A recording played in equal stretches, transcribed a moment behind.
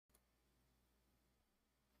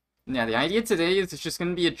Yeah, the idea today is it's just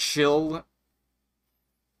gonna be a chill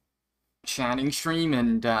chatting stream,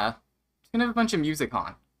 and it's gonna have a bunch of music on.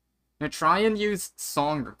 I'm gonna try and use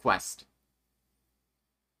song request.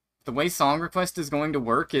 The way song request is going to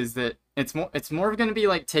work is that it's more gonna be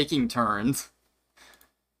like taking turns.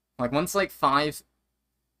 Like once five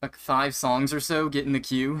songs or so get in the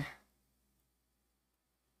queue,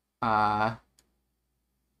 uh,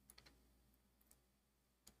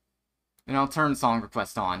 and I'll turn song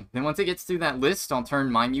request on. Then once it gets through that list, I'll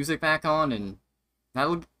turn my music back on, and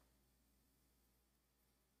that'll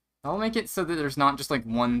make it so that there's not just like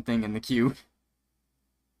one thing in the queue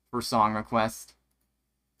for song request.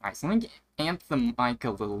 Alright, so let me amp the mic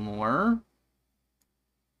a little more.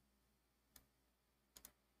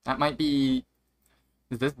 That might be...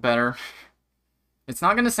 Is this better? It's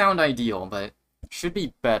not gonna sound ideal, but it should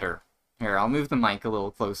be better. Here, I'll move the mic a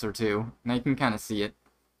little closer too, and I can kind of see it.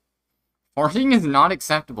 Farting is not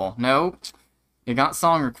acceptable. No, it got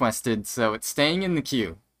song requested, so it's staying in the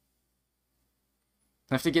queue.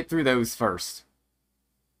 I have to get through those first.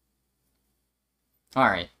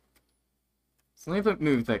 Alright. So let me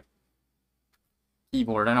move the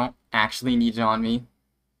keyboard. I don't actually need it on me.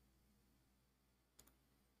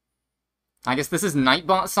 I guess this is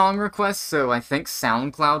Nightbot song request, so I think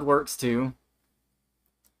SoundCloud works too.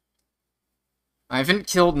 I haven't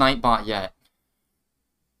killed Nightbot yet.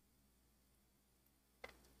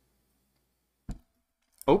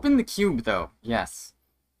 Open the cube, though. Yes.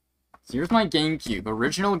 So here's my Gamecube.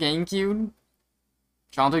 Original Gamecube.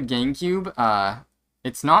 Childhood Gamecube.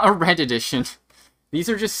 It's not a red edition. These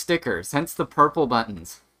are just stickers, hence the purple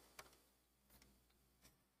buttons.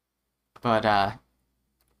 But, yeah,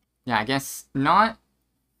 I guess not...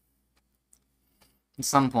 At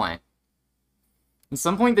some point. At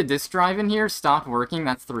some point, the disk drive in here stopped working.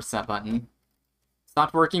 That's the reset button.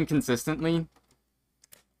 Stopped working consistently.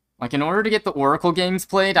 Like, in order to get the Oracle games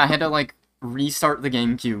played, I had to, like, restart the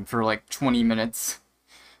GameCube for, like, 20 minutes.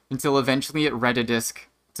 Until eventually it read a disk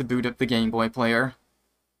to boot up the Game Boy player.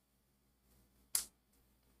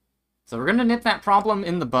 So we're gonna nip that problem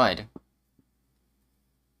in the bud.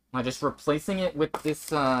 By just replacing it with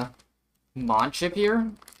this, mod chip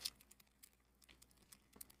here.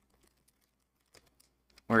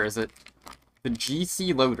 Where is it? The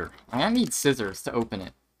GCLoader. I need scissors to open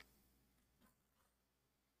it.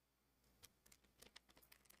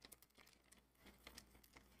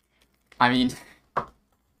 I mean...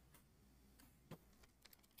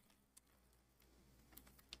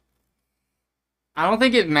 I don't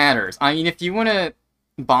think it matters. I mean, if you want to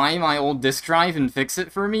buy my old disk drive and fix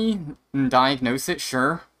it for me, and diagnose it,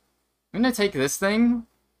 sure. I'm gonna take this thing,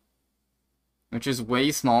 which is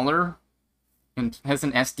way smaller, and has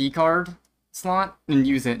an SD card slot, and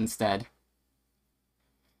use it instead.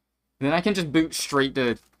 Then I can just boot straight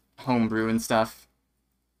to homebrew and stuff.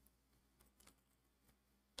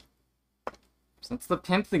 So that's the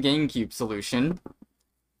Pimp the GameCube solution.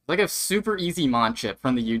 It's like a super easy mod chip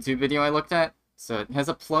from the YouTube video I looked at. So it has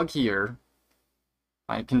a plug here.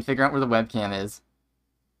 I can figure out where the webcam is.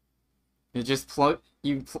 You just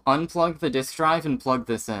unplug the disk drive and plug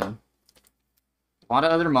this in. A lot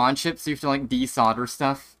of other mod chips, you have to like desolder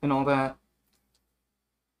stuff and all that.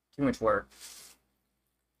 Too much work.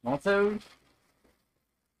 Also,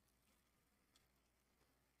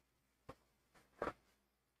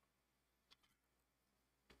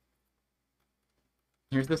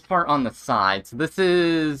 here's this part on the side. So this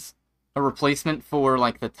is a replacement for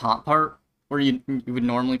like the top part where you would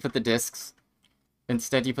normally put the discs.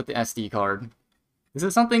 Instead, you put the SD card. This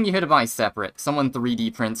is something you had to buy separate. Someone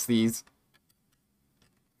 3D prints these.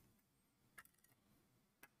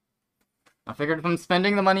 I figured if I'm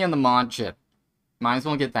spending the money on the mod chip, might as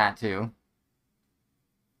well get that too.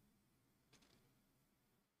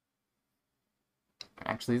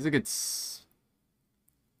 Actually, it's a good...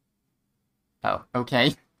 Oh,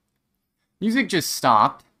 okay. Music just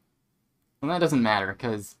stopped. Well, that doesn't matter,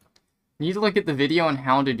 because you need to look at the video on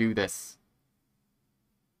how to do this.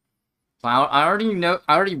 So I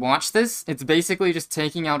already watched this. It's basically just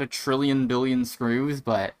taking out a trillion billion screws,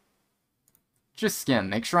 but just skim.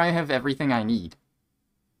 Make sure I have everything I need.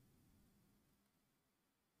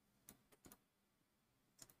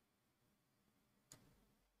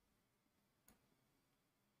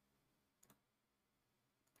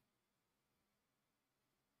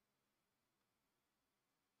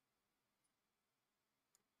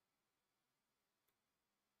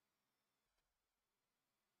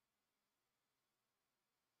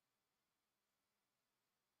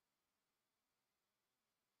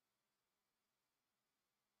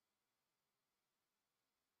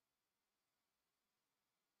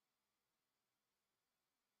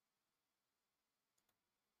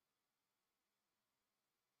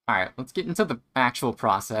 Alright, let's get into the actual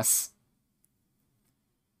process.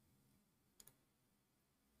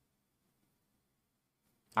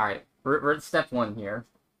 Alright, we're at step 1 here.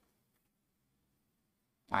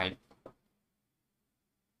 Alright.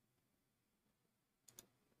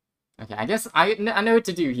 Okay, I guess I know what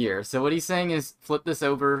to do here. So what he's saying is flip this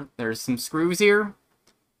over. There's some screws here.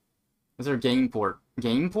 Those are game port.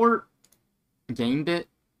 Game port? Game bit?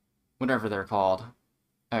 Whatever they're called.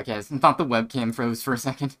 Okay, I thought the webcam froze for a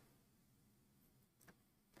second.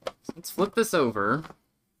 So let's flip this over.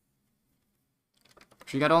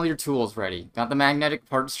 So you got all your tools ready. Got the magnetic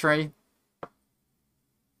parts tray.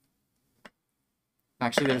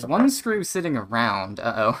 Actually, there's one screw sitting around.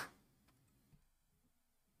 Uh-oh.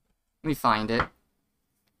 Let me find it.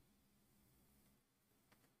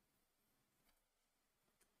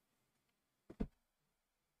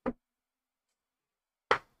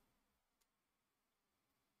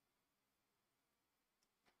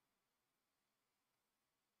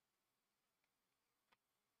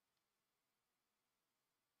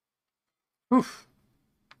 Oof.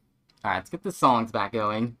 Alright, let's get the songs back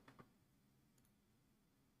going.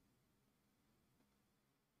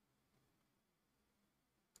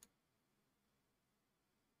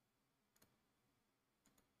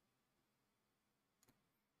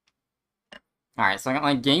 Alright, so I got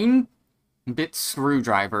my game bit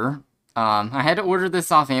screwdriver. I had to order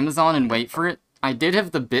this off Amazon and wait for it. I did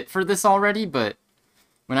have the bit for this already, but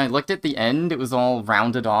when I looked at the end, it was all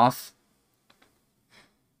rounded off.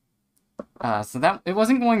 So that it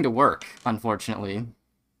wasn't going to work, unfortunately.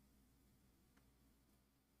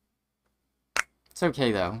 It's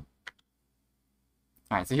okay, though.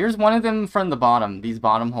 Alright, so here's one of them from the bottom. These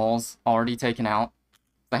bottom holes already taken out.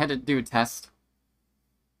 I had to do a test.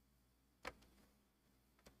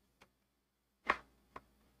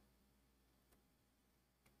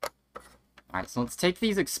 Alright, so let's take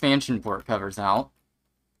these expansion port covers out.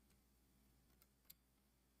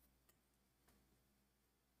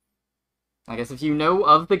 I guess if you know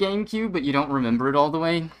of the Gamecube, but you don't remember it all the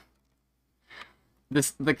way,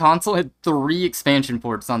 the console had 3 expansion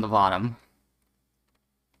ports on the bottom,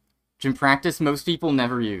 which in practice most people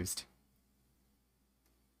never used.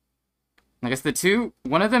 I guess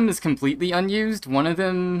one of them is completely unused, one of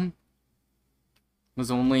them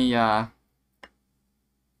was only,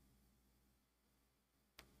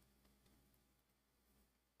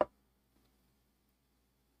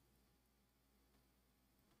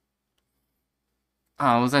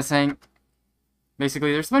 what was I saying?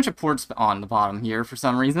 Basically, there's a bunch of ports on the bottom here for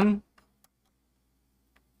some reason.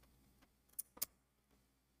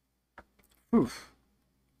 Oof.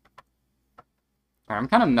 Alright, I'm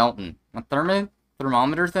kind of melting. My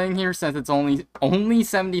thermometer thing here says it's only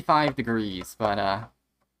 75 degrees, but,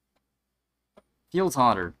 feels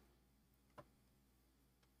hotter.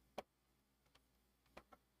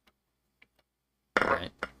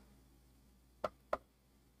 Alright.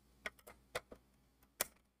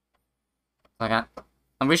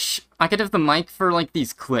 I wish I could have the mic for, like,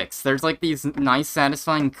 these clicks. There's, like, these nice,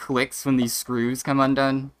 satisfying clicks when these screws come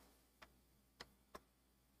undone.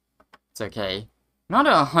 It's okay. Not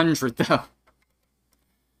 100, though.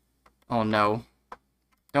 Oh, no.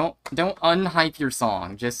 Don't unhype your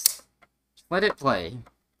song. Just let it play.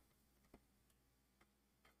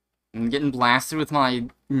 I'm getting blasted with my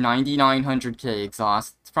 9900K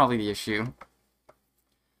exhaust. It's probably the issue.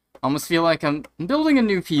 I almost feel like I'm building a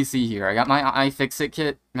new PC here. I got my iFixit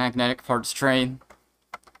kit, magnetic parts tray.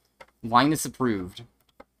 Linus approved.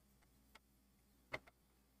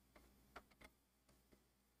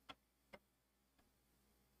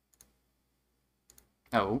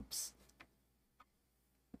 Oh, oops.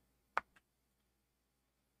 I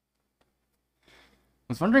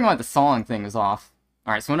was wondering why the song thing was off.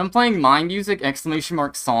 Alright, so when I'm playing my music, exclamation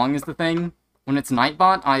mark song is the thing. When it's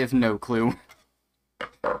Nightbot, I have no clue.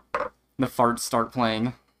 The farts start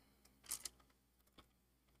playing.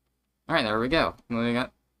 Alright, there we go. We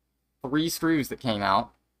got 3 screws that came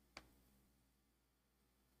out.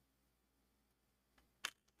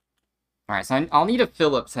 Alright, so I'll need a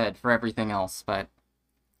Phillips head for everything else, but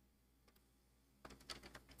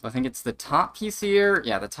I think it's the top piece here.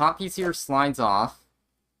 Yeah, the top piece here slides off.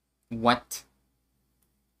 What?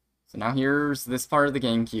 So now here's this part of the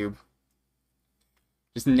GameCube.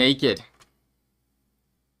 Just naked.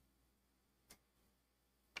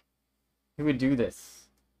 Who would do this?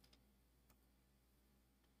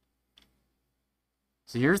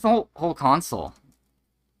 So here's the whole console.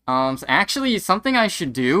 So actually, something I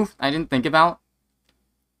should do, I didn't think about.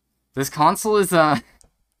 This console is, how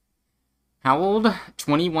old?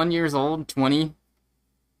 21 years old? 20?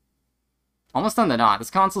 Almost on the dot. This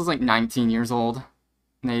console's like 19 years old.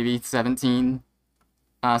 maybe 17.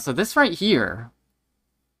 So this right here,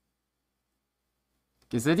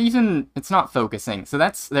 is it even, it's not focusing. So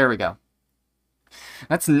that's, there we go.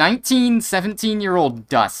 That's 19, 17-year-old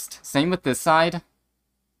dust. Same with this side.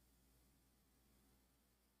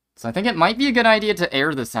 So I think it might be a good idea to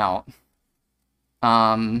air this out.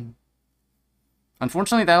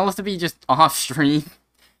 Unfortunately, that'll have to be just off-stream.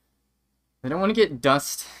 I don't want to get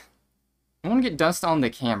dust. I don't want to get dust on the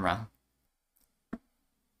camera.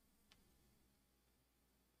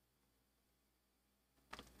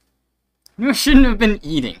 I shouldn't have been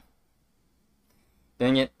eating.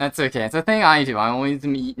 Dang it, that's okay. It's a thing I do. I always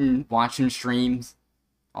am eating, watching streams.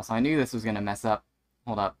 Also, I knew this was gonna mess up.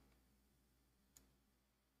 Hold up.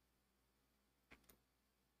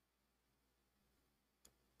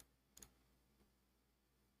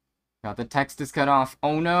 God, the text is cut off.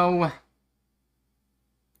 Oh no!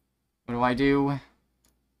 What do I do?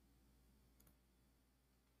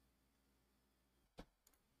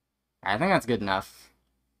 I think that's good enough.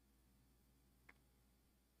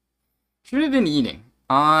 Should have been eating.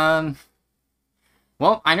 Well,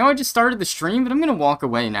 I know I just started the stream, but I'm gonna walk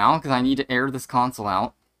away now, because I need to air this console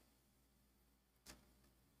out.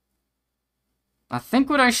 I think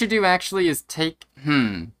what I should do, actually, is take...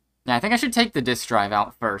 Yeah, I think I should take the disk drive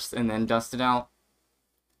out first, and then dust it out.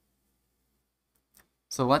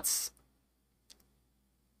 So let's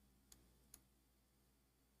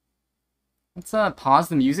pause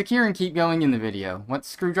the music here and keep going in the video. What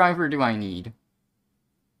screwdriver do I need?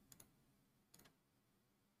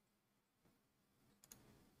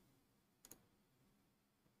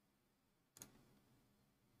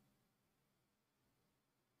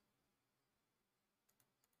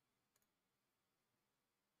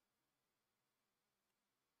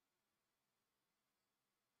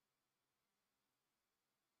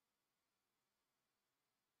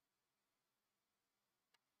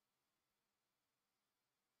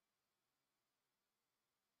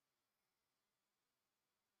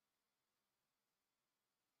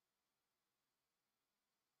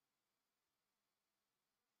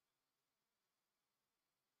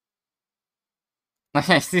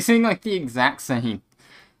 Okay, they seem like the exact same.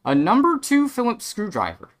 A number 2 Phillips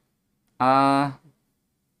screwdriver. So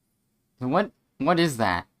what is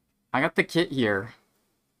that? I got the kit here.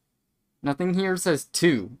 Nothing here says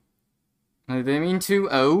 2. Do they mean 2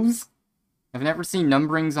 O's? I've never seen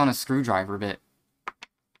numberings on a screwdriver bit.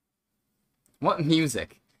 What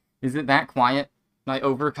music? Is it that quiet? Did I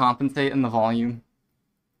overcompensate in the volume?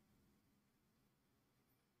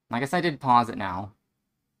 I guess I did pause it now.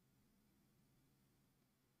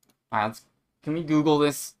 Alright, can we Google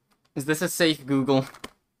this? Is this a safe Google?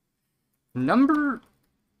 Hold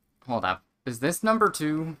up. Is this number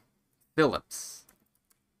 2? Phillips.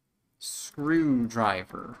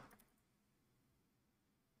 Screwdriver.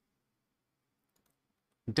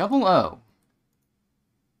 Double O.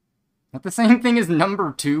 That the same thing as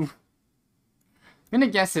number 2? I'm gonna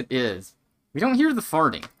guess it is. We don't hear the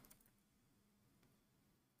farting.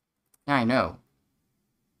 Yeah, I know.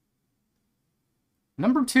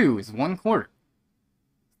 Number 2 is 1/4.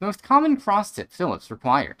 The most common cross-tip Phillips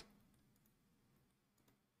required.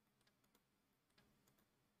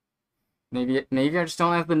 Maybe I just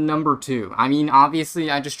don't have the number 2. I mean, obviously,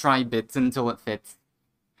 I just try bits until it fits.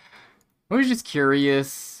 I was just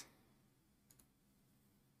curious.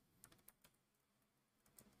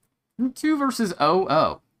 2 versus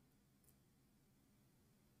 00.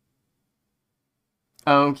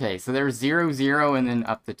 Okay, so there's 0, 0, and then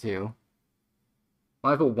up to 2. Well,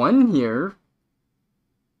 I have a 1 here.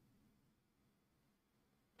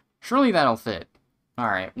 Surely that'll fit.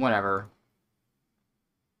 Alright, whatever.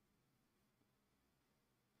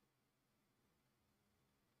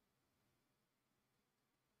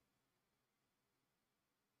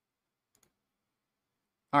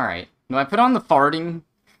 Alright. Do I put on the farting?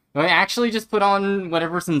 Do I actually just put on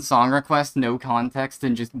whatever's in song request, no context,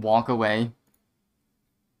 and just walk away?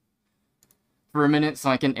 For a minute so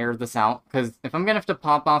I can air this out, because if I'm gonna have to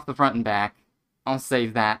pop off the front and back, I'll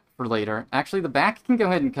save that for later. Actually, the back can go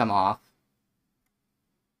ahead and come off.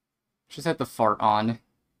 Just have to fart on.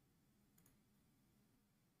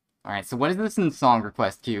 Alright, so what is this in song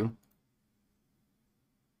request queue?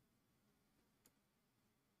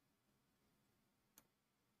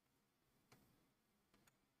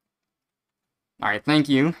 Alright, thank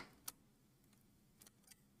you.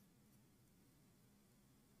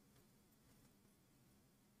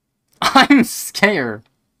 I'm scared.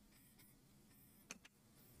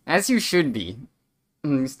 As you should be.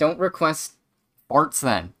 Just don't request farts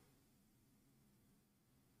then.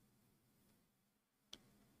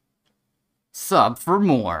 Sub for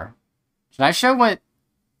more. Should I show what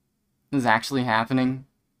is actually happening.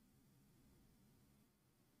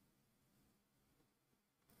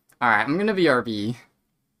 Alright, I'm gonna BRB.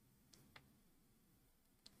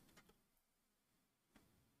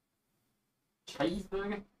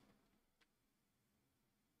 Cheeseburger?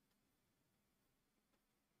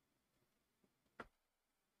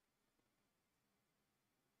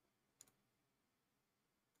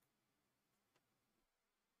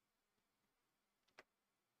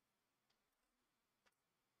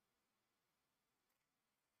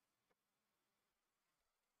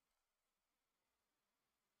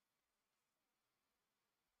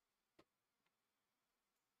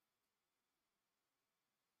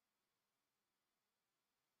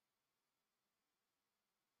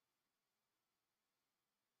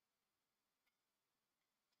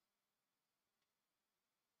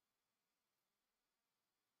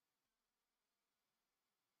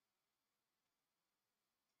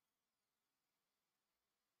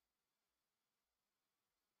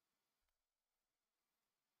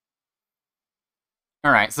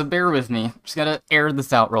 Alright, so bear with me. Just gotta air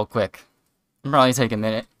this out real quick. It'll probably take a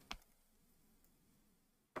minute.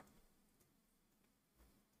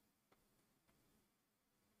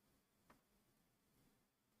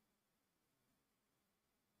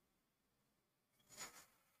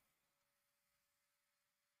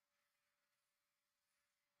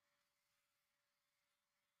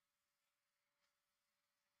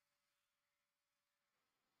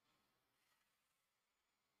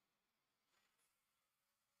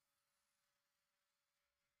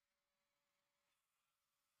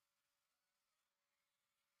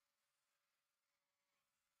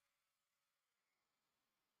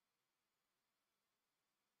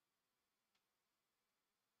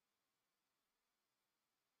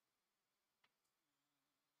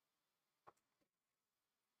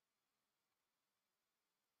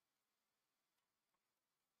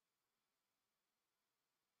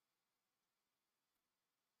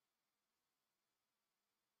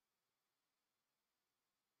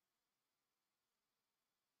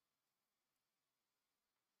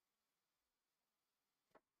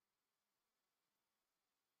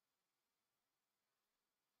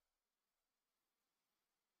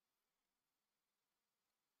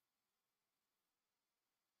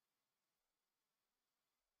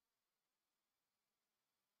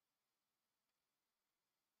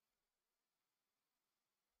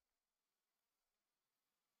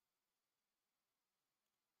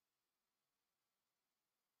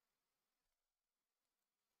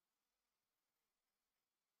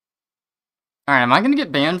 Alright, am I gonna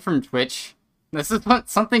get banned from Twitch? This is what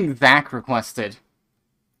something Zach requested.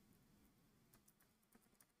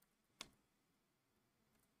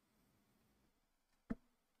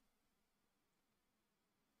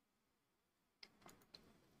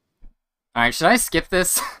 Alright, should I skip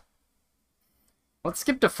this? Let's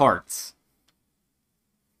skip to farts.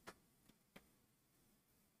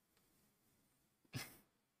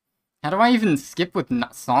 How do I even skip with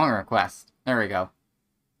song request? There we go.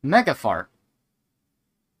 Mega fart.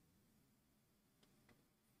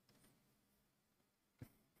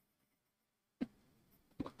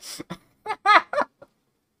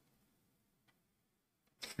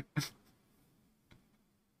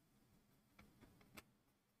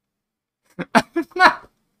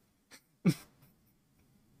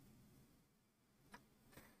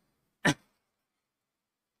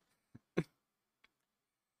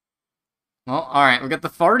 Well, alright, we got the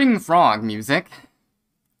farting frog music.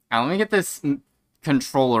 Now, let me get this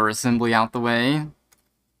controller assembly out the way.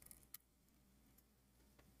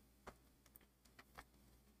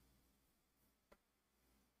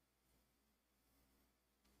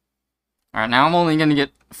 Alright, now I'm only gonna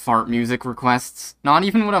get fart music requests. Not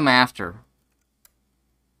even what I'm after.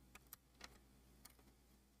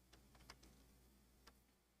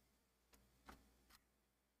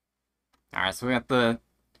 Alright, so we got the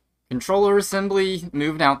controller assembly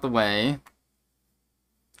moved out the way.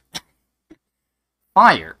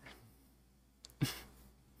 Fire.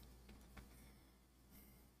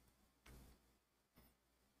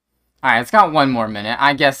 Alright, it's got one more minute.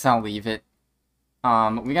 I guess I'll leave it.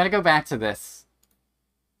 We gotta go back to this.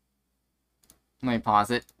 Let me pause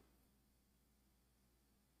it.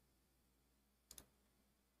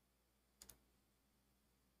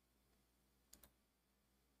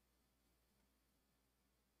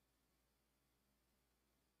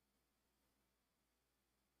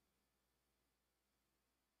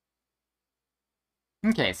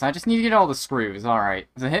 Okay, so I just need to get all the screws, alright.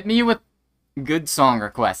 So hit me with good song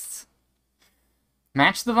requests.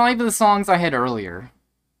 Match the vibe of the songs I had earlier.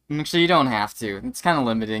 Actually, you don't have to. It's kind of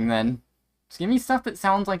limiting, then. Just give me stuff that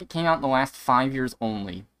sounds like it came out in the last 5 years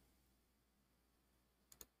only.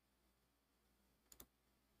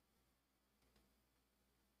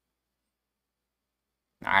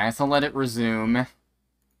 Alright, so let it resume.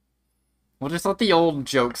 We'll just let the old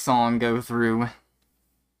joke song go through.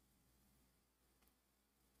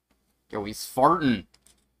 Yo, he's farting.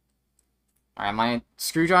 Alright, my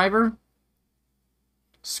screwdriver?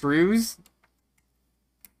 Screws?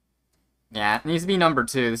 Yeah, it needs to be number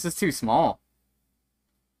 2. This is too small.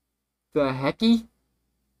 The hecky?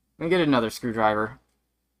 Let me get another screwdriver.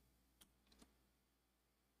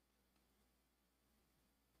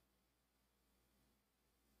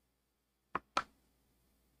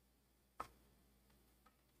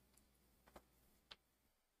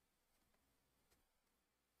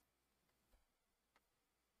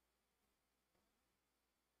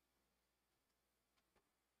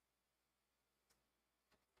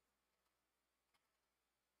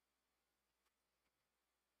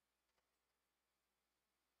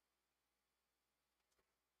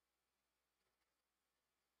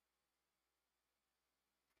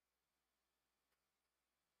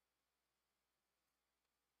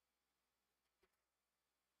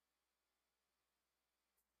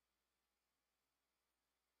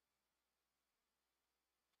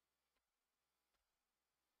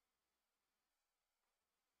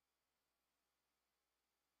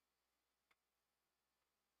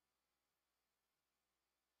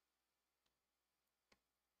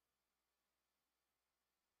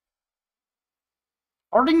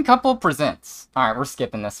 Farting Couple presents. Alright, we're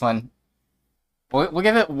skipping this one. We'll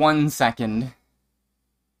give it 1 second.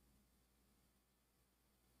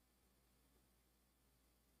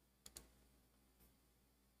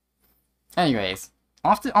 Anyways,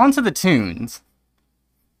 on to the tunes.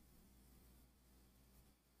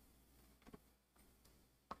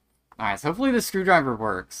 Alright, so hopefully the screwdriver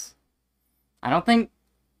works. I don't think...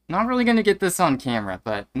 Not really gonna get this on camera,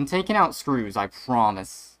 but I'm taking out screws, I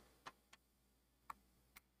promise.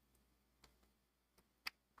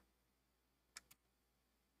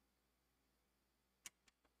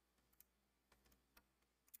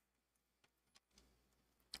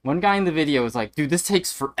 One guy in the video was like, dude, this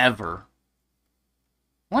takes forever.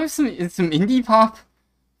 I'll have some indie pop,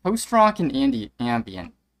 post-rock, and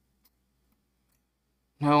ambient.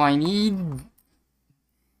 No, I need...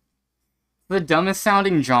 the dumbest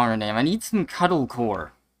sounding genre name. I need some cuddlecore.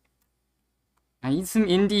 I need some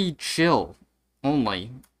indie chill. Only.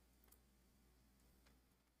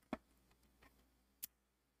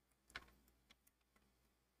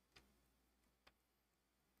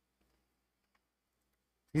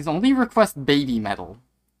 Please only request baby metal.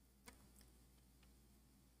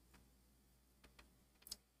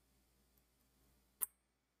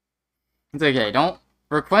 It's okay, don't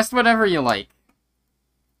request whatever you like.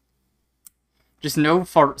 Just no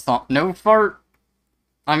fart song. No fart.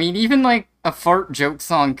 I mean, even like a fart joke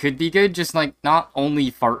song could be good, just like not only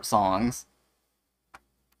fart songs.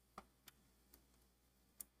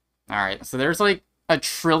 Alright, so there's like a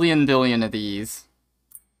trillion billion of these.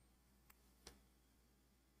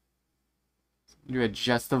 To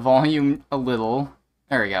adjust the volume a little.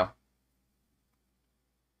 There we go.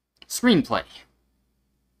 Screenplay.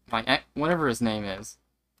 Like, whatever his name is.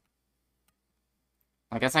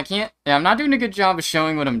 I guess I can't... Yeah, I'm not doing a good job of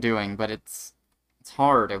showing what I'm doing, but it's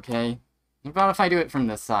hard, okay? What about if I do it from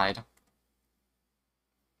this side?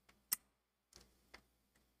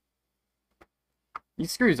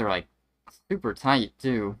 These screws are, like, super tight,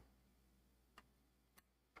 too.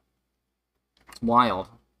 It's wild.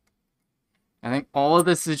 I think all of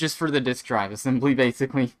this is just for the disk drive assembly,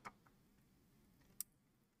 basically.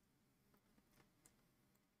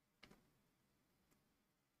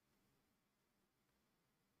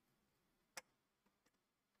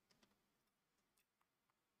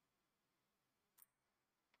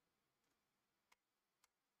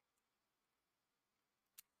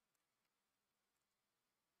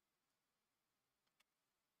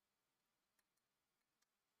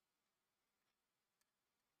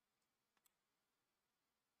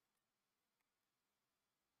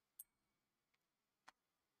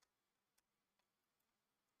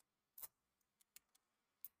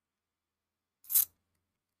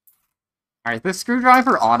 Alright, this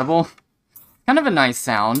screwdriver audible. Kind of a nice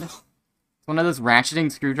sound. It's one of those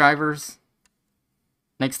ratcheting screwdrivers.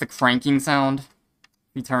 Makes the cranking sound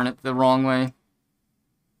if you turn it the wrong way.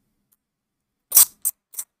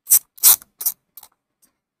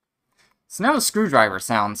 So now a screwdriver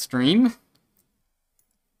sound stream.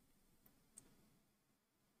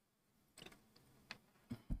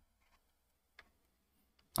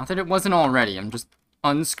 Not that it wasn't already, I'm just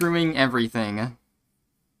unscrewing everything.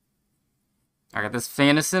 I got this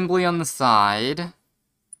fan assembly on the side.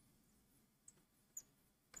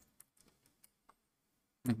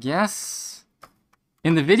 I guess...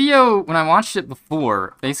 In the video, when I watched it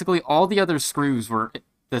before, basically all the other screws were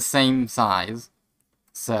the same size.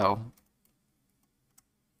 So,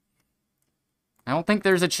 I don't think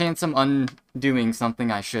there's a chance I'm undoing something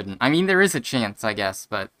I shouldn't. I mean, there is a chance, I guess,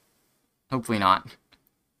 but hopefully not.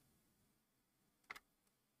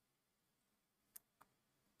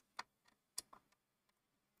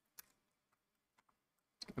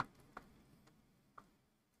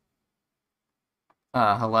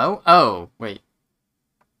 Hello? Oh, wait.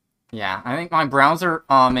 Yeah, I think my browser...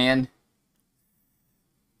 Aw, man.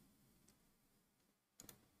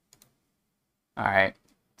 Alright.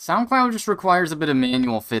 SoundCloud just requires a bit of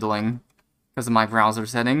manual fiddling because of my browser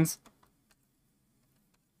settings.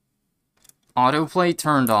 Autoplay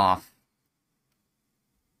turned off.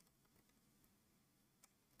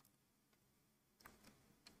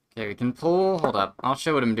 Okay, we can pull... Hold up. I'll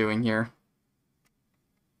show what I'm doing here.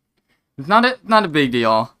 It's not a big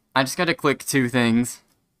deal. I just gotta click two things.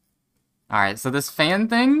 Alright, so this fan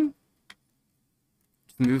thing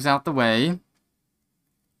just moves out the way.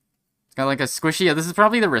 It's got like a squishy... Yeah, this is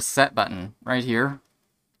probably the reset button right here. I don't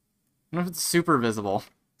know if it's super visible.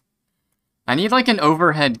 I need like an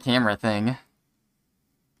overhead camera thing.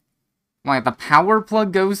 Why, the power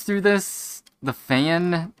plug goes through this, the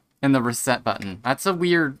fan, and the reset button. That's a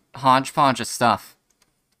weird hodgepodge of stuff.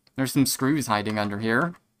 There's some screws hiding under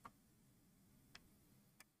here.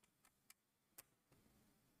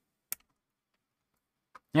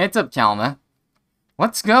 Yeah, it's up, Kalma.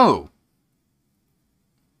 Let's go!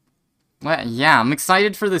 Well, yeah, I'm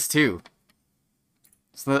excited for this too.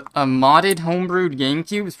 So a modded homebrewed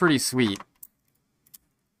GameCube is pretty sweet.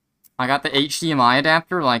 I got the HDMI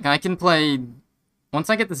adapter, like I can play... Once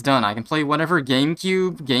I get this done, I can play whatever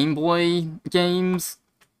GameCube, Game Boy games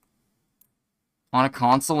on a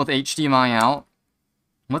console with HDMI out.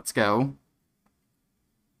 Let's go.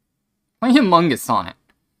 Play Among Us on it.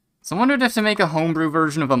 Someone would have to make a homebrew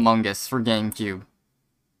version of Among Us for GameCube.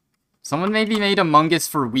 Someone maybe made Among Us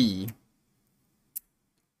for Wii.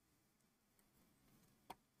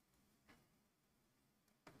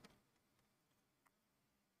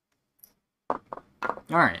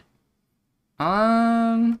 Alright.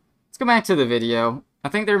 Let's go back to the video. I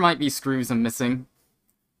think there might be screws I'm missing.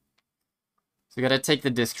 So we gotta take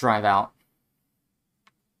the disk drive out.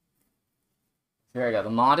 Here I go.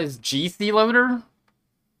 The mod is GCLoader.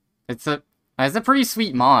 It's a pretty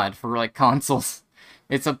sweet mod for like consoles.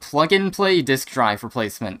 It's a plug-and-play disk drive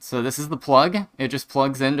replacement. So this is the plug. It just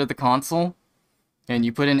plugs into the console, and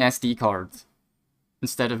you put in SD cards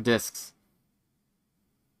instead of discs.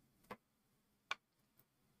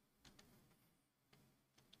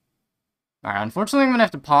 Alright, unfortunately I'm gonna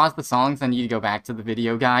have to pause the songs. I need to go back to the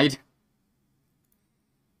video guide.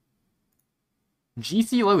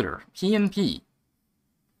 GCLoader, PNP.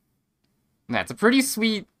 That's a pretty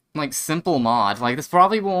sweet, like, simple mod. Like, this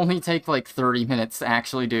probably will only take, like, 30 minutes to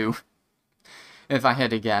actually do, if I had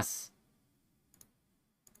to guess.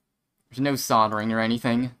 There's no soldering or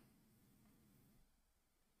anything.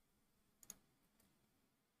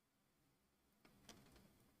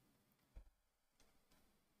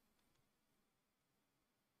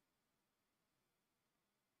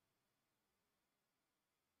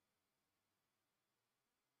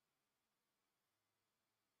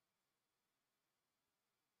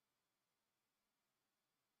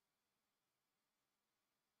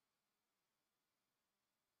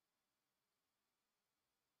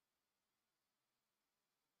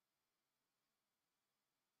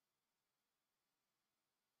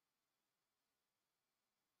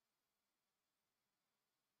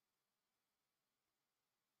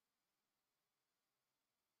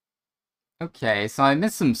 Okay, so I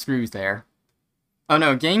missed some screws there. Oh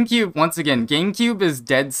no, GameCube, once again, GameCube is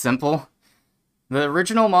dead simple. The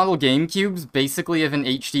original model GameCubes basically have an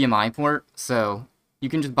HDMI port, so you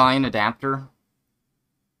can just buy an adapter.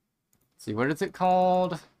 Let's see, what is it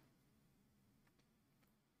called?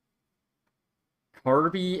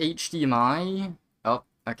 Corby HDMI? Oh,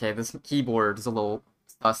 okay, this keyboard is a little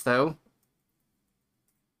sus though.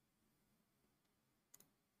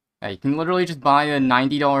 Yeah, you can literally just buy a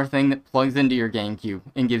 $90 thing that plugs into your GameCube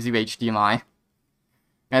and gives you HDMI.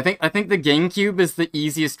 I think the GameCube is the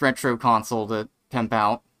easiest retro console to pimp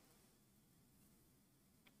out.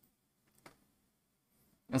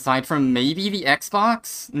 Aside from maybe the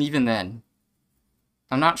Xbox, and even then.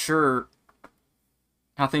 I'm not sure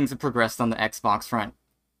how things have progressed on the Xbox front.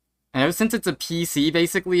 I know since it's a PC,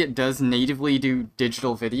 basically, it does natively do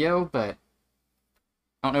digital video, but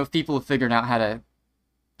I don't know if people have figured out how to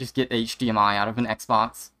just get HDMI out of an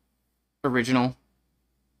Xbox original.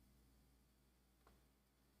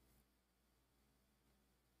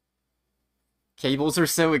 cables are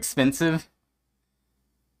so expensive.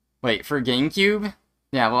 Wait, for GameCube?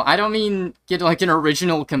 Yeah, well, I don't mean get, like, an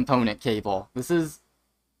original component cable. This is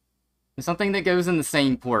something that goes in the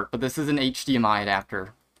same port, but this is an HDMI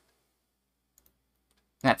adapter.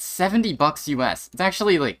 That's $70 US. It's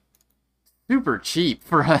actually, like, super cheap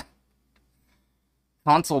for a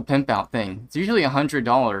console pimp-out thing. It's usually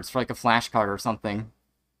 $100 for, like, a flash card or something.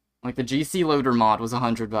 Like, the GCLoader mod was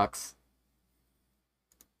 $100.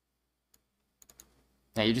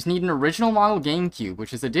 Yeah, you just need an original model GameCube,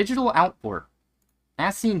 which is a digital output,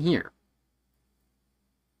 as seen here.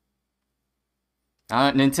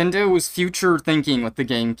 Nintendo was future thinking with the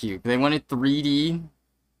GameCube. They wanted 3D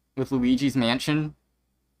with Luigi's Mansion.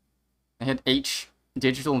 They had H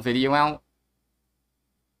digital video out.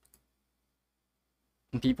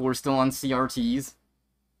 And people were still on CRTs.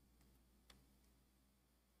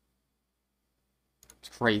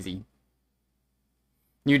 It's crazy.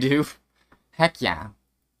 You do? Heck yeah.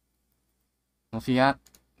 Well, if you got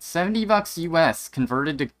 $70 US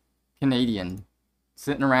converted to Canadian,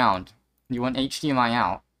 sitting around, you want HDMI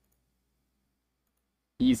out.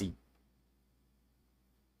 Easy.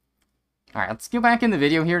 Alright, let's go back in the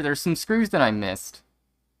video here. There's some screws that I missed.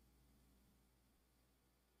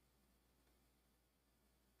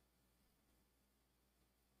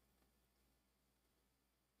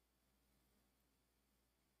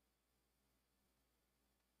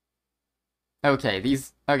 Okay,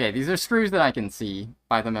 these are screws that I can see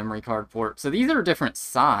by the memory card port. So these are a different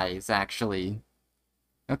size, actually.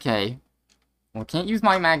 Okay. Well, can't use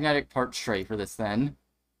my magnetic parts tray for this, then.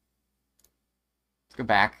 Let's go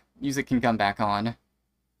back. Music can come back on.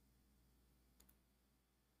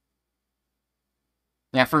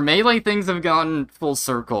 Yeah, for Melee, things have gone full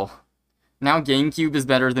circle. Now GameCube is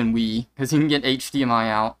better than Wii, because you can get HDMI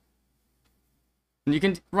out. And you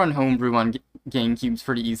can run homebrew on GameCubes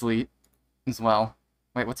pretty easily as well.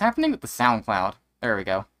 Wait, what's happening with the sound cloud? There we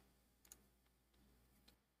go.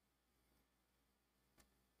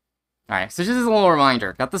 Alright, so just as a little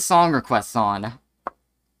reminder, got the song requests on.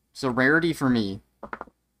 So rarity for me.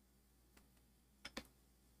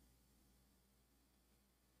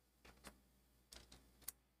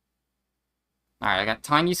 Alright, I got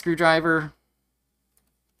tiny screwdriver.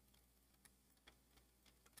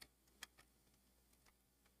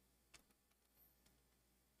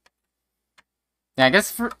 Yeah, I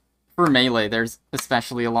guess for Melee, there's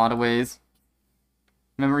especially a lot of ways.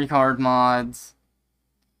 Memory card mods.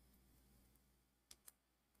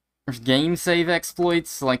 There's game save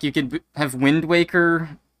exploits, like you could have Wind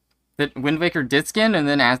Waker disk in, and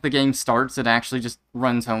then as the game starts, it actually just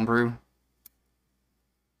runs homebrew.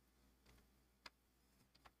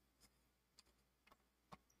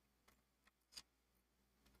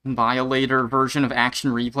 Buy a later version of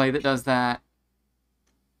Action Replay that does that.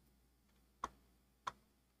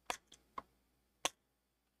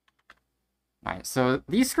 Alright, so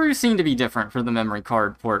these screws seem to be different for the memory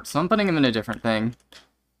card port, so I'm putting them in a different thing.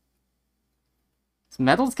 This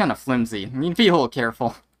metal's kind of flimsy. I need to be a little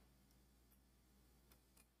careful.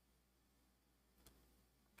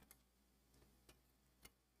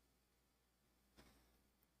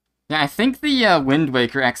 Yeah, I think the Wind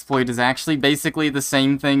Waker exploit is actually basically the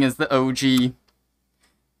same thing as the OG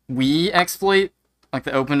Wii exploit, like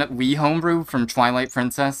the open up Wii homebrew from Twilight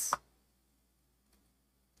Princess.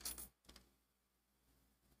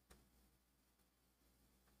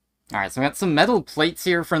 Alright, so I got some metal plates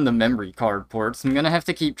here from the memory card ports. I'm gonna have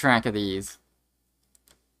to keep track of these.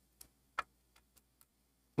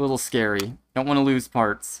 A little scary. Don't want to lose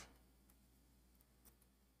parts.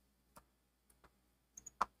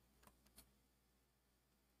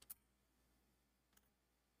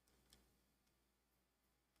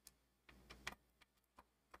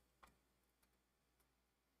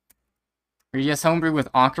 Yes, homebrew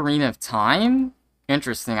with Ocarina of Time?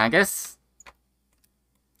 Interesting, I guess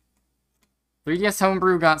 3DS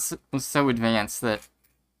homebrew was so advanced that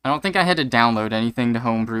I don't think I had to download anything to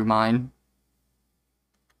homebrew mine.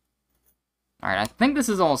 Alright, I think this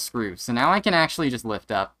is all screws, so now I can actually just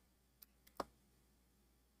lift up.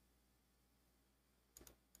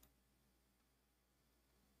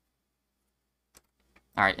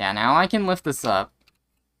 Alright, yeah, now I can lift this up.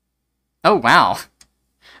 Oh, wow!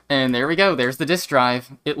 And there we go, there's the disk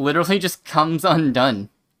drive. It literally just comes undone.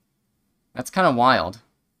 That's kind of wild.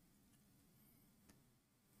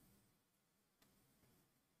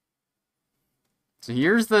 So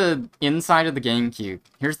here's the inside of the GameCube.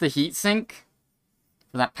 Here's the heatsink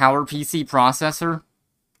for that PowerPC processor.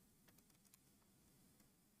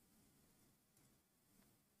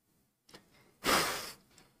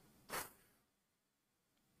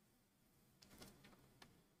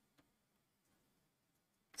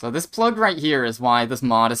 So this plug right here is why this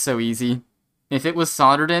mod is so easy. If it was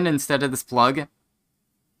soldered in instead of this plug,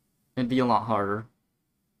 it'd be a lot harder.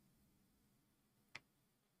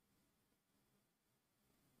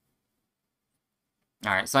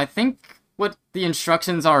 Alright, so I think what the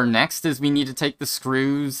instructions are next is we need to take the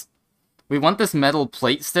screws. We want this metal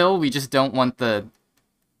plate still, we just don't want the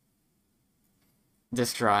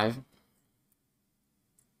disk drive.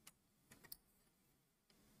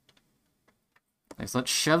 Okay, so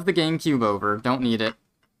let's shove the GameCube over, don't need it.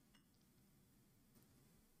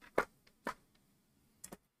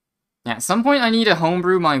 Yeah, at some point I need to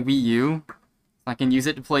homebrew my Wii U, so I can use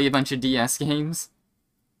it to play a bunch of DS games.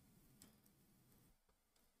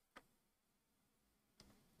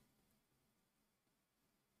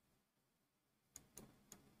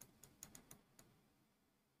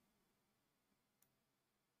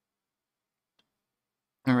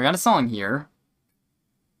 And we got a song here.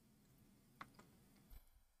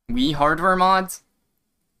 Wii hardware mods?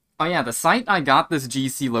 Oh yeah, the site I got this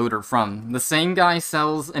GCLoader from. The same guy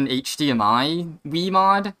sells an HDMI Wii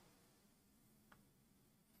mod.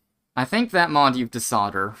 I think that mod you have to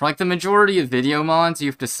solder. For like the majority of video mods, you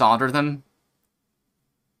have to solder them.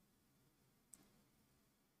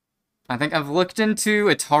 I think I've looked into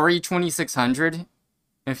Atari 2600.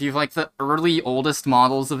 If you've like the early, oldest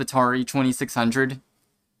models of Atari 2600,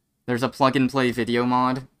 there's a plug-and-play video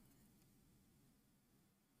mod.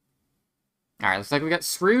 Alright, looks like we got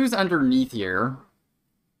screws underneath here.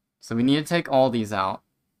 So we need to take all these out.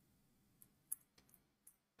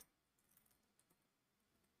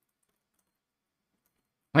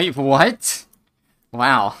 Wait, what?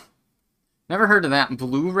 Wow. Never heard of that.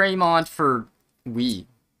 Blu-ray mod for Wii.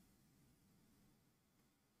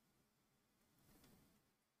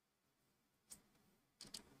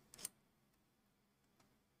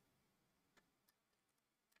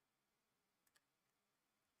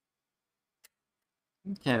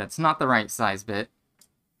 Okay, that's not the right size bit.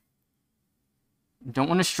 Don't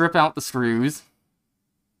want to strip out the screws.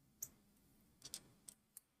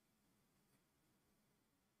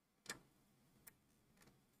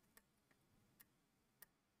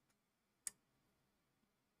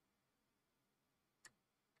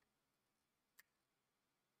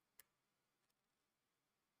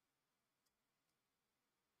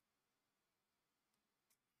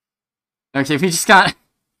 Okay, we just got...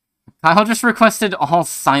 Kyle just requested all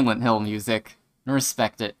Silent Hill music. I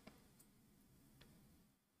respect it.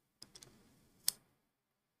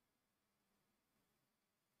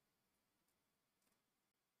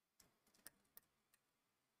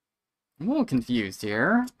 I'm a little confused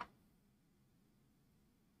here.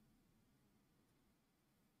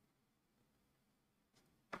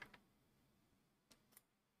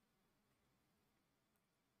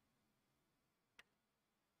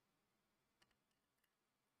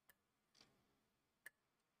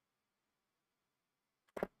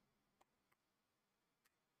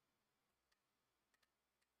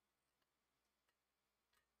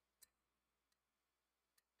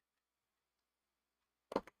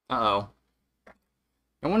 Uh-oh.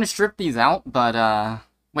 I want to strip these out, but,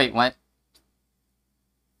 wait, what?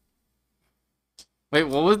 Wait,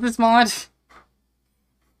 what was this mod? A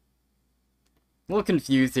little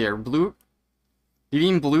confused here. You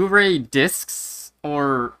mean Blu-ray discs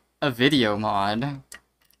or a video mod?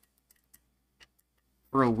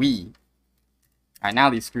 For a Wii. Alright, now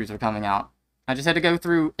these screws are coming out. I just had to go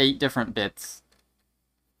through 8 different bits.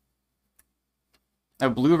 Oh,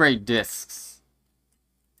 Blu-ray discs.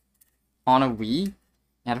 On a Wii?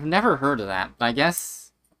 Yeah, I've never heard of that, but I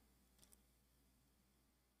guess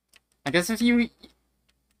if you're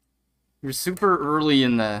super early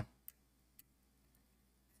in the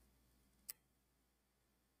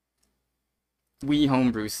Wii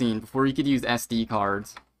homebrew scene before you could use SD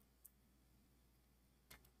cards.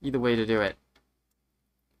 Either way to do it.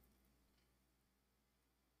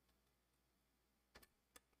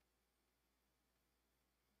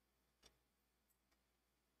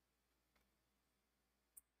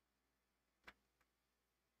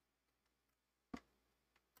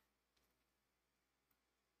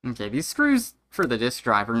 Okay, these screws for the disk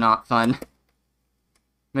drive are not fun.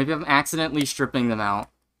 Maybe I'm accidentally stripping them out.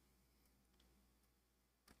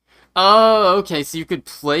 Oh, okay, so you could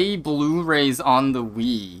play Blu-rays on the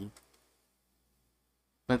Wii.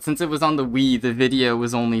 But since it was on the Wii, the video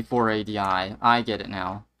was only 480i. I get it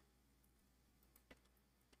now.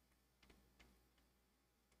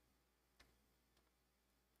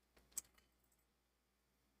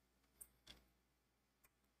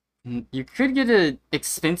 You could get an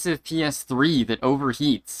expensive PS3 that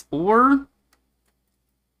overheats, or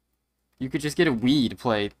you could just get a Wii to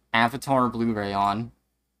play Avatar Blu-ray on.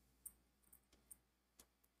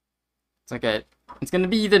 It's gonna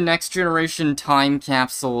be the next generation time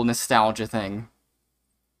capsule nostalgia thing.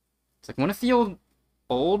 It's like, wanna feel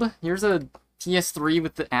old? Here's a PS3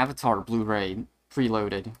 with the Avatar Blu-ray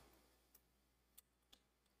preloaded.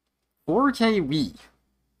 4K Wii.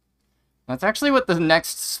 That's actually what the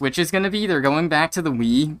next Switch is gonna be. They're going back to the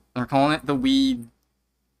Wii. They're calling it the Wii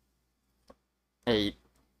 8.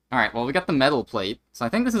 Alright, well, we got the metal plate, so I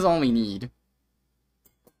think this is all we need.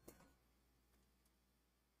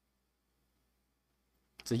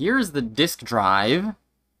 So here's the disk drive.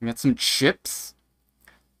 We got some chips.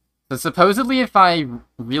 So supposedly if I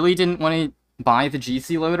really didn't want to buy the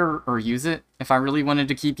GCLoader or use it, if I really wanted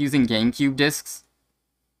to keep using Gamecube discs,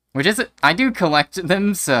 which is, I do collect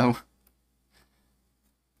them, so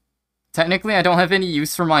technically I don't have any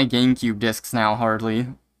use for my Gamecube discs now, hardly,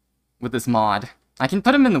 with this mod. I can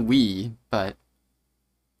put them in the Wii, but...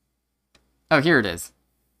 Oh, here it is.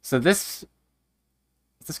 So this...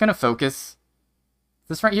 Is this gonna focus?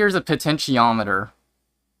 This right here is a potentiometer.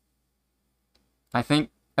 I think,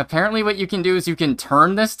 apparently what you can do is you can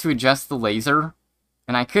turn this to adjust the laser.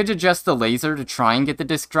 And I could adjust the laser to try and get the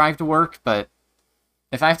disk drive to work, but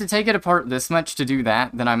if I have to take it apart this much to do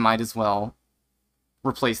that, then I might as well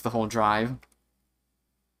replace the whole drive.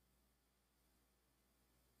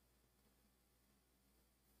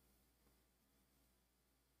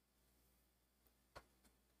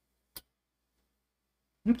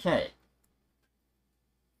 Okay.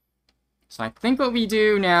 So I think what we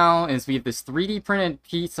do now is we have this 3D printed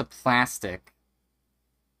piece of plastic.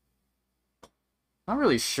 Not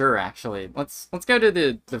really sure, actually. Let's go to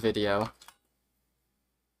the video.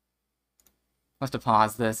 I'll have to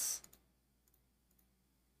pause this.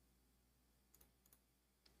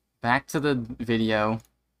 Back to the video.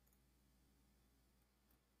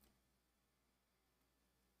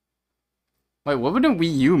 Wait, what would a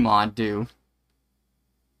Wii U mod do?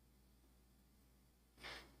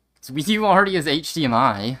 So Wii U already has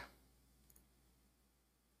HDMI.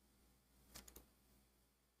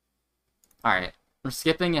 Alright, we're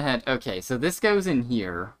skipping ahead. Okay, so this goes in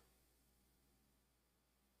here.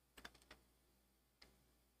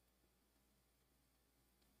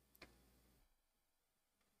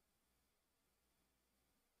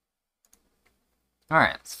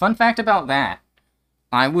 Alright, so fun fact about that.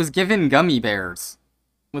 I was given gummy bears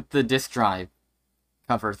with the disk drive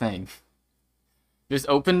cover thing. Just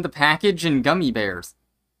opened the package and gummy bears.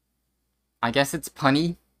 I guess it's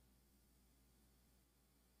punny.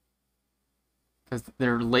 Because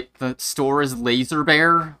the store is Laser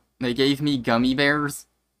Bear. They gave me gummy bears.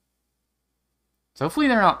 So hopefully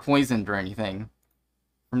they're not poisoned or anything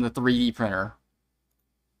from the 3D printer.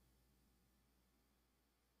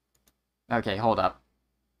 Okay, hold up.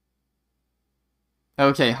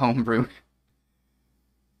 Okay, homebrew.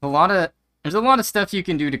 There's a lot of stuff you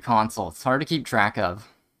can do to console. It's hard to keep track of.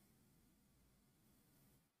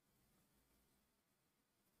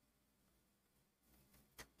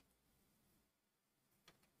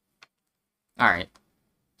 Alright.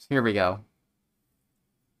 So here we go.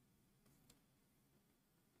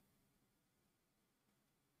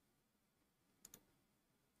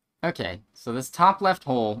 Okay, so this top left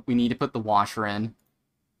hole, we need to put the washer in.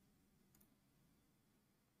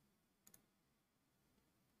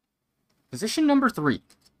 Position number 3.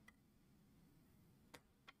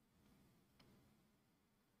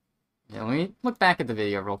 Yeah, let me look back at the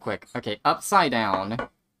video real quick. Okay, upside down.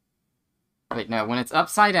 Wait, no, when it's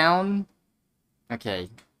upside down... Okay.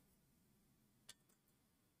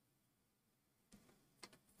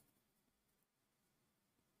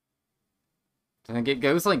 I think it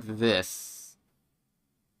goes like this.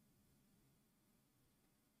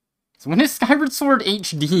 So when is Skyward Sword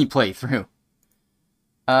HD playthrough?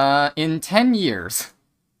 In 10 years.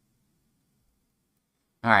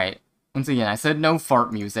 Alright. Once again, I said no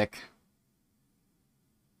fart music.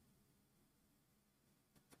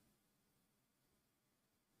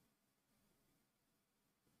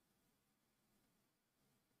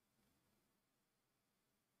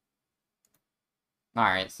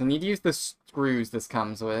 Alright, so we need to use the screws this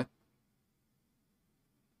comes with.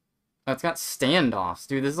 Oh, it's got standoffs.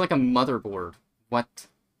 Dude, this is like a motherboard. What?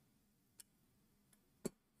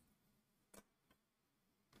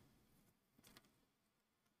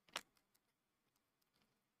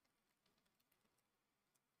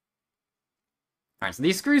 Alright, so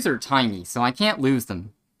these screws are tiny, so I can't lose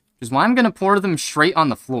them. Which is why I'm gonna pour them straight on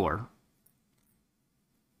the floor.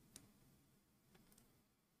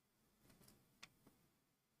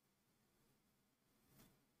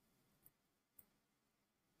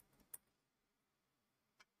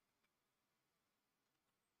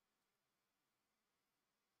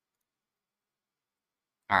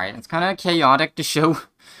 Alright, it's kind of chaotic to show what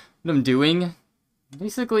I'm doing.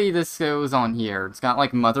 Basically, this goes on here. It's got,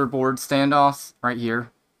 like, motherboard standoffs right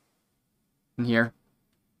here. And here.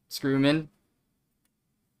 Screw them in.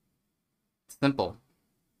 Simple.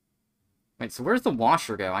 Wait, so where's the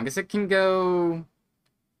washer go? I guess it can go...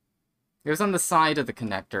 It goes on the side of the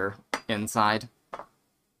connector. Inside.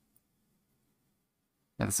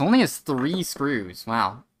 Yeah, this only has 3 screws.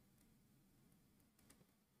 Wow.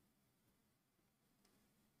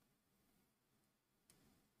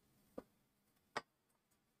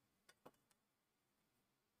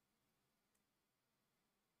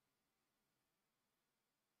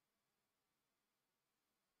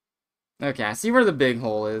 Okay, I see where the big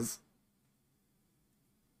hole is.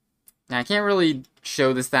 Now, I can't really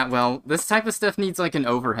show this that well. This type of stuff needs, like, an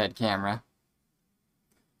overhead camera.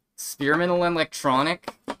 Experimental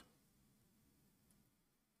electronic.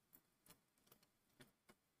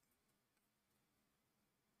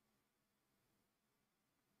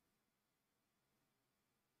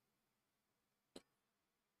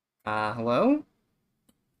 Hello?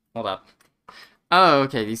 Hold up. Oh,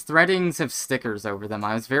 okay, these threadings have stickers over them.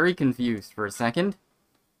 I was very confused for a second.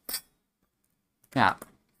 Yeah,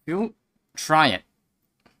 you'll try it.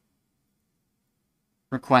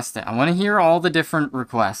 Request it. I want to hear all the different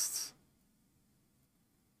requests.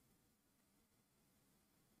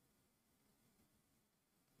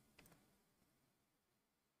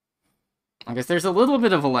 I guess there's a little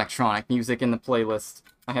bit of electronic music in the playlist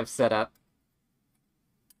I have set up.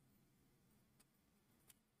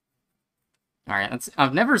 Alright,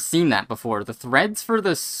 I've never seen that before. The threads for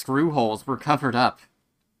the screw holes were covered up.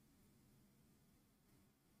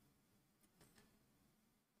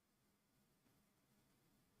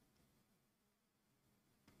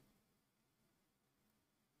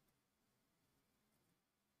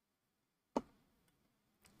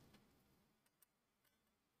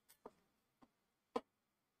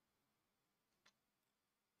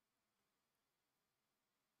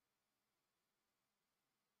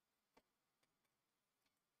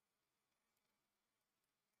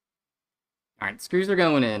 Alright, screws are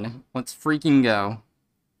going in. Let's freaking go.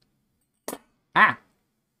 Ah!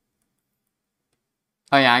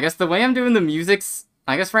 Oh yeah, I guess the way I'm doing the music's...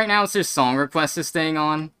 I guess right now it's just song requests is staying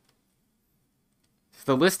on. If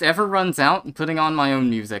the list ever runs out, I'm putting on my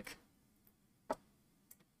own music.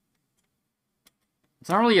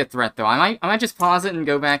 It's not really a threat, though. I might just pause it and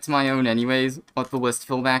go back to my own anyways. Let the list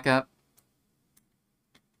fill back up.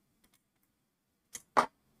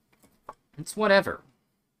 It's whatever.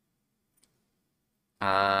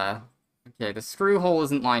 Okay, the screw hole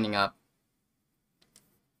isn't lining up.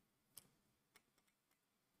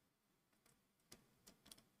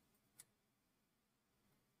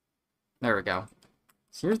 There we go.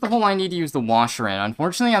 So here's the hole I need to use the washer in.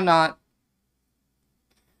 Unfortunately, I'm not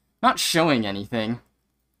showing anything.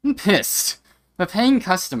 I'm pissed. I'm a paying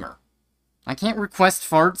customer. I can't request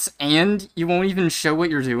farts, and you won't even show what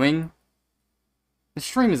you're doing. The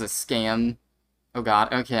stream is a scam. Oh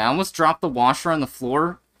god, okay, I almost dropped the washer on the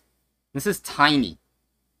floor. This is tiny.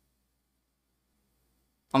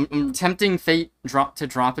 I'm tempting fate to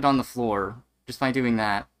drop it on the floor, just by doing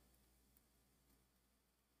that.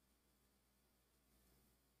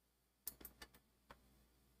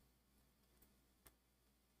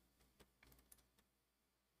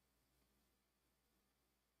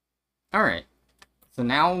 Alright. So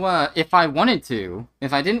now, if I wanted to,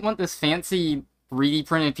 if I didn't want this fancy 3D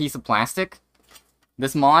printed piece of plastic,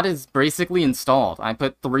 this mod is basically installed. I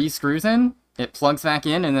put 3 screws in, it plugs back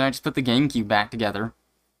in, and then I just put the Gamecube back together.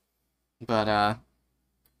 But,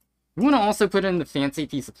 we want to also put in the fancy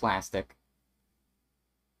piece of plastic.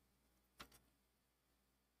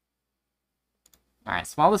 Alright,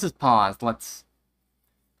 so while this is paused, let's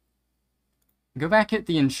go back at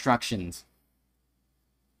the instructions.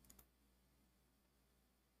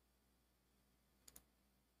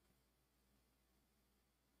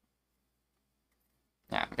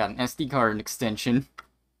 Yeah, we got an SD card extension.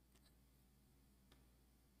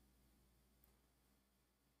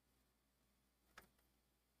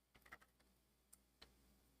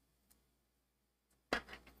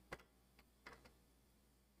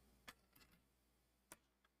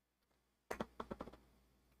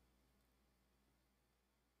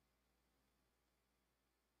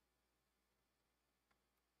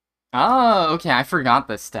 Oh, okay, I forgot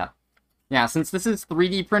this step. Yeah, since this is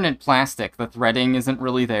 3D printed plastic, the threading isn't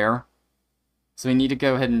really there. So we need to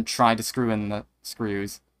go ahead and try to screw in the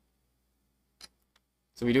screws.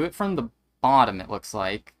 So we do it from the bottom, it looks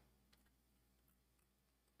like.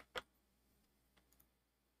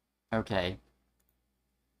 Okay.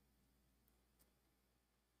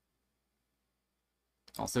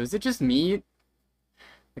 Also, is it just me?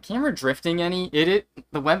 The camera drifting any? The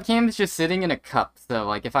webcam is just sitting in a cup, so,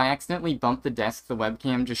 like, if I accidentally bump the desk, the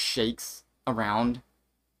webcam just shakes around.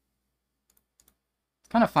 It's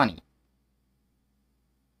kind of funny.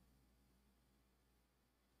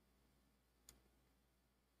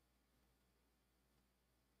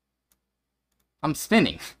 I'm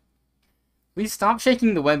spinning. Please stop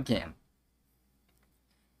shaking the webcam.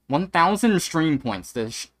 1,000 stream points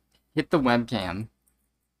to hit the webcam.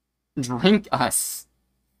 Drink us.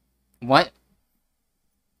 What?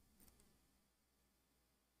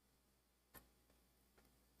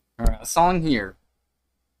 Alright, a song here.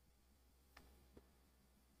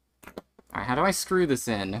 Alright, how do I screw this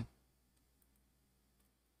in? Am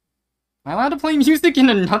I allowed to play music in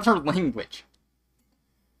another language?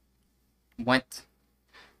 What?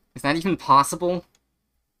 Is that even possible?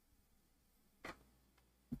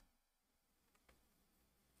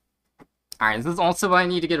 Alright, this is also why I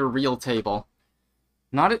need to get a real table.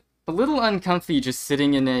 Not a little uncomfy just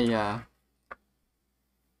sitting in a,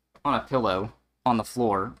 on a pillow on the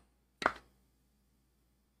floor.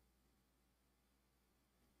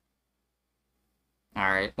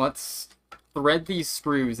 Alright, let's thread these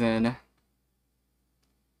screws in.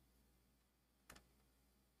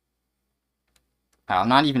 Oh, I'm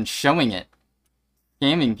not even showing it.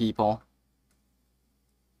 Scamming people.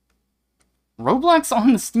 Roblox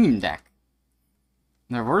on the Steam Deck.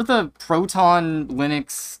 There were the Proton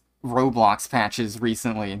Linux Roblox patches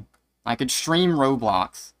recently. I could stream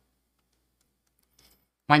Roblox.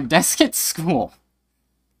 My desk at school.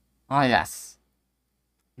 Ah, yes.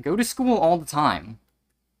 Go to school all the time.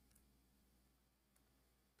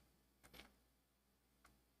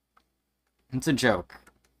 It's a joke.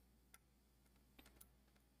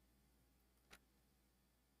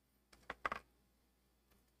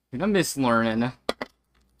 I'm gonna miss learning. I'm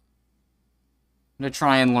gonna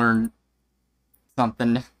try and learn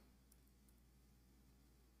something.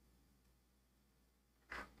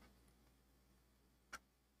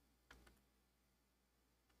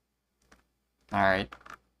 Alright.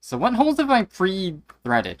 So what holes have I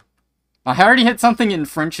pre-threaded? I already hit something in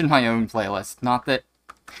French in my own playlist. Not that...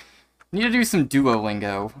 I need to do some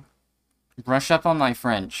Duolingo. Brush up on my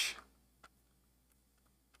French.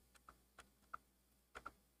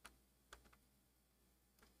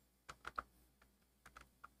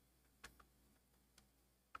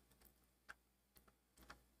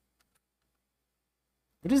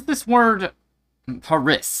 What is this word?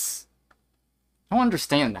 Paris. I don't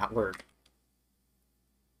understand that word.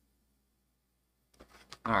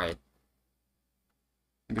 Alright.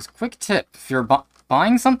 Just quick tip. If you're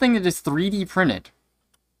buying something that is 3D printed,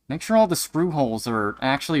 make sure all the screw holes are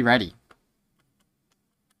actually ready.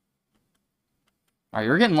 Alright,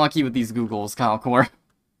 you're getting lucky with these Googles, Kylecore. A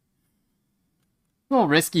little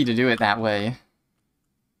risky to do it that way.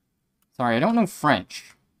 Sorry, I don't know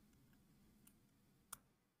French.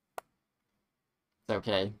 It's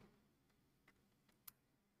okay.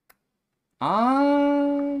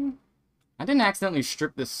 I didn't accidentally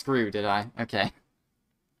strip this screw, did I? Okay.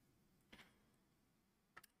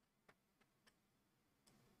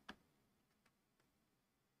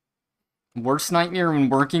 Worst nightmare when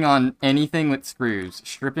working on anything with screws.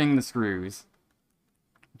 Stripping the screws.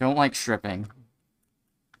 Don't like stripping.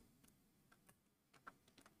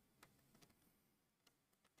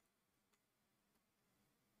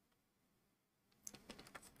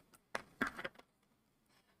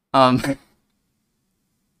 Are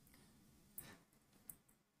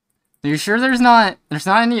you sure there's not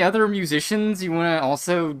any other musicians you want to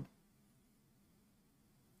also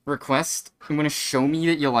request? You want to show me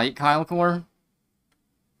that you like Kylecore?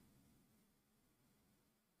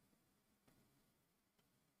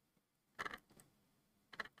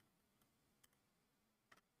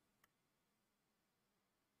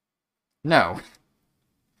 No.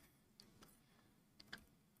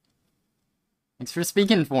 Thanks for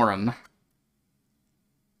speaking for him.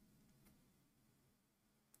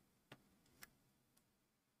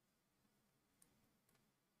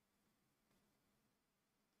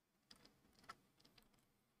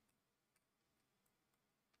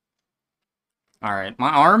 Alright, my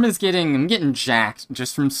arm is I'm getting jacked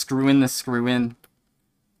just from screwing the screw in.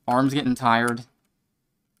 Arm's getting tired.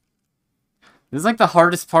 This is like the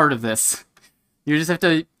hardest part of this. You just have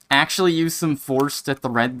to actually use some force to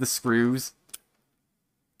thread the screws.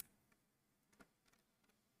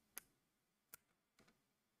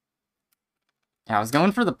 Yeah, I was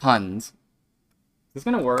going for the puns. Is this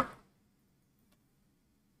gonna work?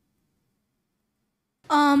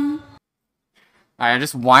 Alright, I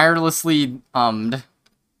just wirelessly,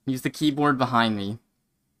 use the keyboard behind me.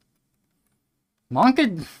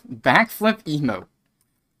 Monka backflip emote. Is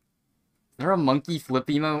there a monkey flip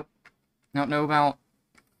emote I don't know about?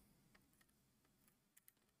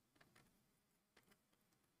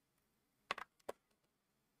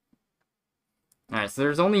 Alright, so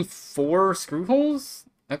there's only 4 screw holes?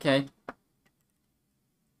 Okay.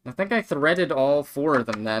 I think I threaded all 4 of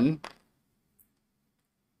them then.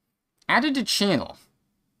 Added to channel.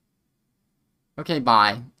 Okay,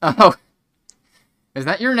 bye. Oh. Is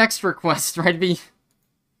that your next request, Redby?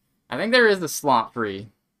 I think there is a slot free.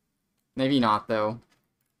 Maybe not, though.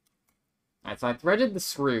 Alright, so I threaded the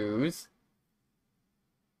screws.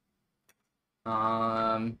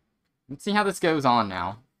 Let's see how this goes on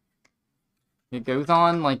now. It goes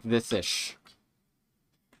on like this-ish.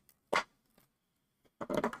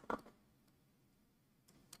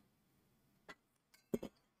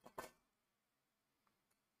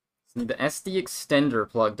 Just need the SD extender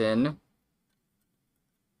plugged in.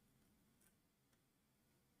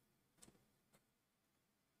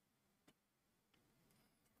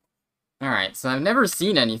 Alright, so I've never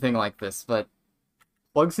seen anything like this, but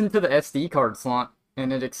plugs into the SD card slot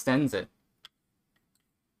and it extends it.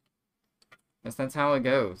 Guess that's how it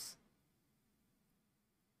goes.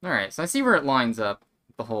 Alright, so I see where it lines up,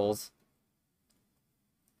 the holes.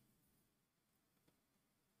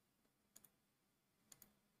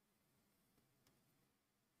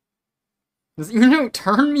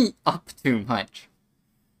 Turn me up too much.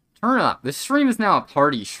 Turn up. This stream is now a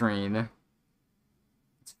party stream.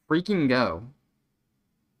 Let's freaking go.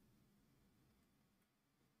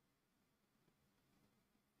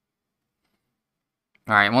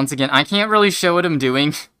 Alright, once again, I can't really show what I'm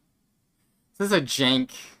doing. This is a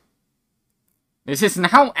jank. This is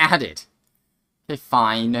now added. Okay,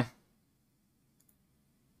 fine.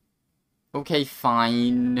 Okay,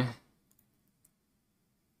 fine.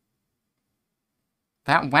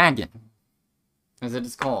 That wagon, as it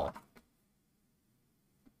is called.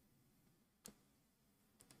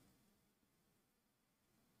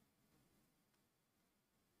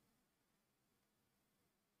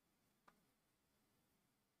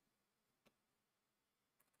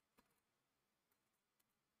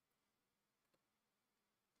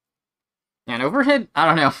 And overhead, I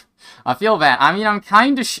don't know. I feel bad. I mean, I'm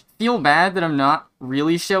kind of feel bad that I'm not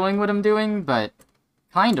really showing what I'm doing, but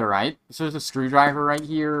kinda, right? So there's a screwdriver right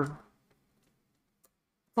here. That's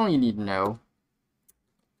all you need to know.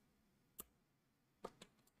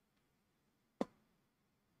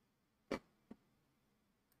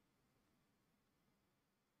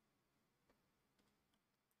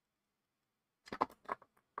 Let's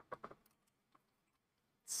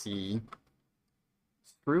see.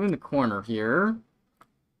 Screw in the corner here.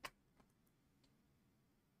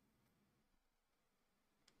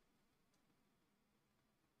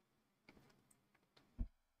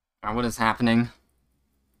 What is happening?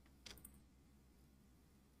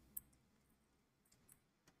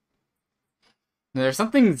 There's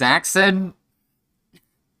something Zach said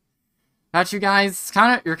about you guys.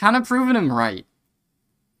 You're kind of proving him right.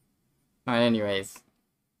 Anyways,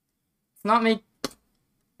 let's not make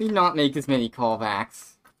as many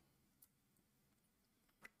callbacks.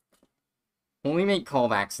 Only make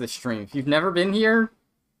callbacks this stream. If you've never been here,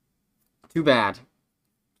 too bad.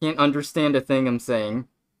 Can't understand a thing I'm saying.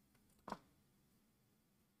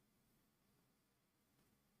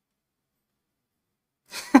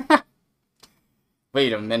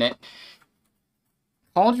 Wait a minute.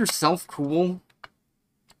 Called yourself cool?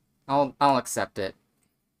 I'll accept it.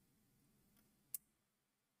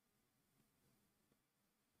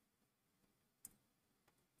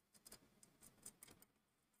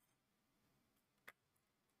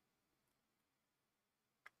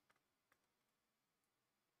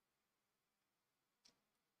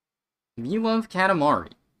 We love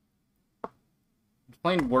Katamari. I'm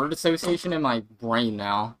playing word association in my brain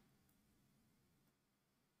now.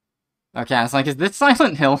 Okay, I was like, is this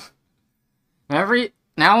Silent Hill?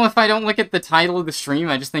 Now if I don't look at the title of the stream,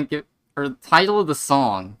 I just think or the title of the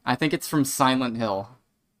song, I think it's from Silent Hill.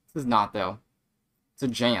 This is not, though. It's a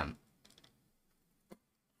jam.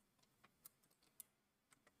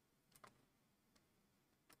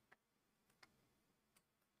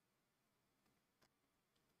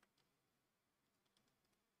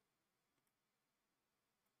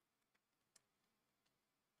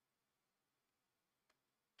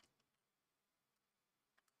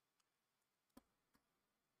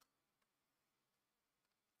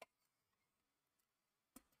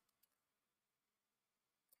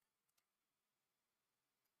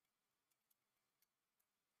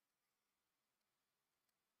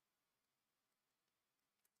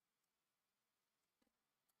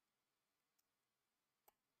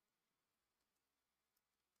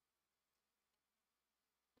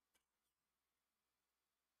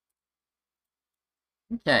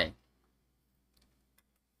 Okay.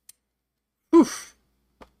 Oof.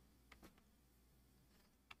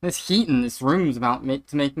 This heat in this room is about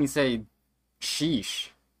to make me say, sheesh.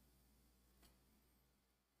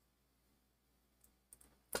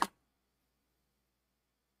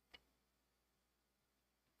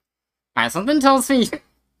 Alright, something tells me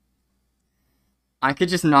I could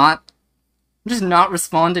just not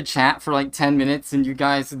respond to chat for like 10 minutes and you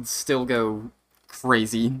guys would still go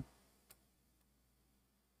crazy.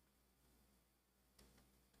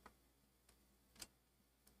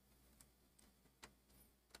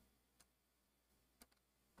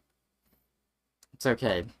 It's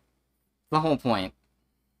okay. The whole point.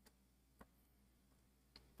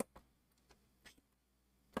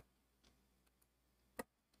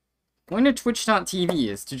 Going to Twitch.tv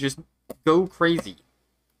is to just go crazy.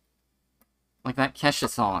 Like that Kesha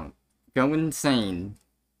song. Go insane.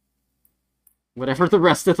 Whatever the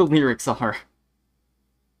rest of the lyrics are.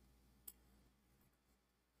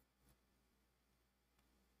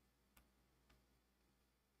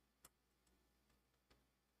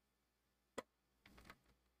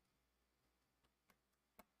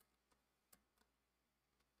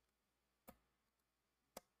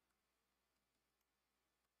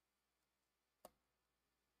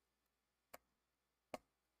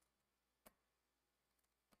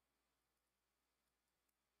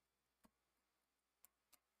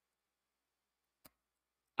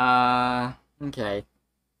 Okay.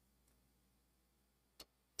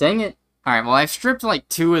 Dang it. Alright, well, I've stripped like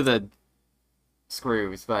 2 of the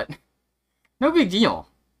screws, but no big deal.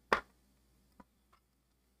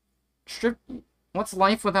 What's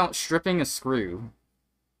life without stripping a screw?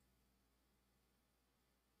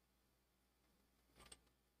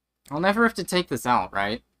 I'll never have to take this out,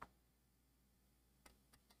 right?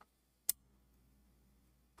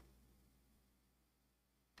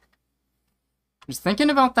 Just thinking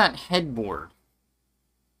about that headboard.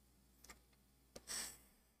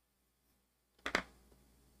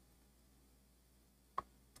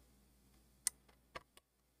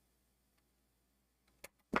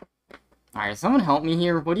 Alright, someone help me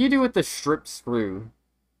here. What do you do with the strip screw?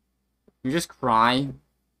 You just cry?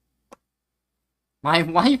 My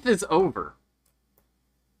life is over.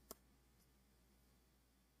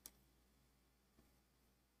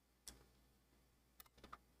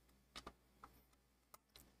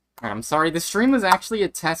 Alright, I'm sorry. The stream was actually a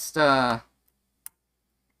test, a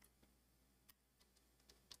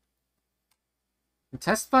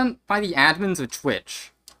test by the admins of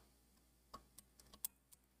Twitch.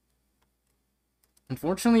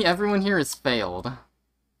 Unfortunately, everyone here has failed.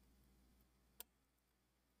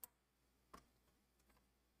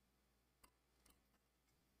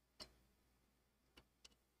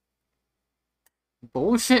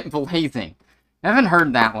 Bullshit blazing. I haven't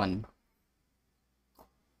heard that one.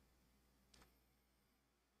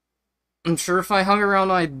 I'm sure if I hung around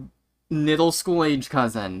my middle school age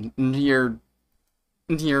cousin and hear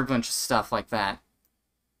a bunch of stuff like that.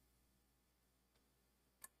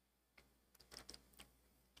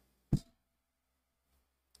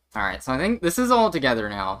 Alright, so I think this is all together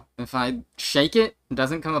now. If I shake it, it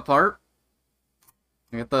doesn't come apart.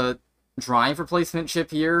 I got the drive replacement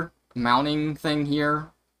chip here, mounting thing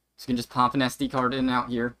here. So you can just pop an SD card in and out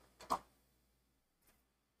here.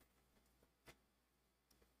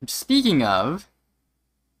 Speaking of...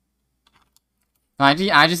 I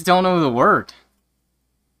just don't know the word.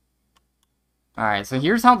 Alright, so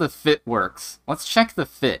here's how the fit works. Let's check the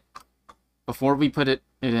fit before we put it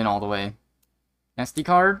in all the way. SD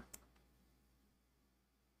card.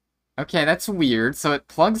 Okay, that's weird. So it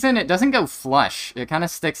plugs in, it doesn't go flush. It kind of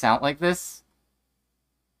sticks out like this.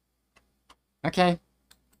 Okay,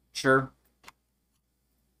 sure.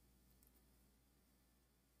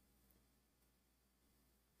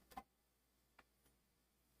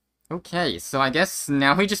 Okay, so I guess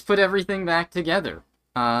now we just put everything back together.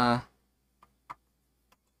 I'm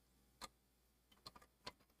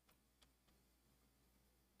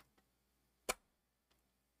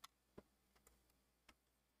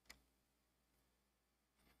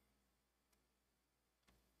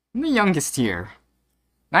the youngest here.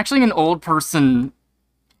 I'm actually an old person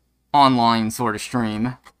online sort of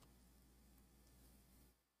stream.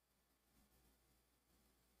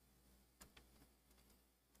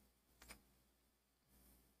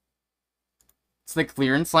 What's the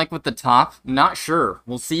clearance like with the top? Not sure.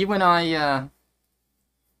 We'll see when I,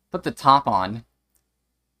 put the top on.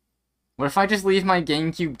 What if I just leave my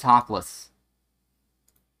Gamecube topless?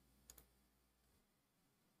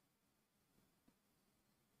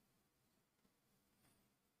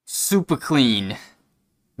 Super clean.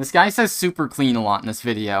 This guy says super clean a lot in this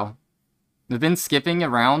video. I've been skipping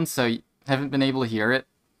around, so you haven't been able to hear it.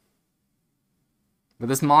 But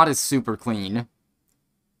this mod is super clean.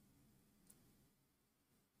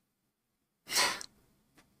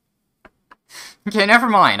 Okay, never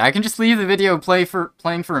mind. I can just leave the video playing for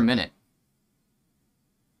a minute.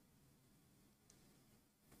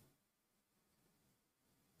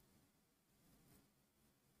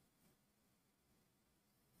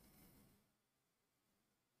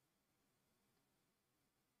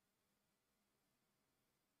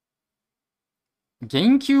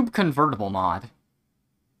 Gamecube convertible mod.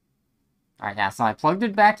 Alright, yeah, so I plugged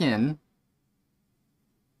it back in.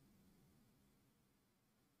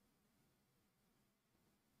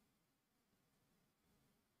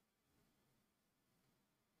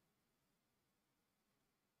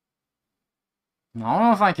 I don't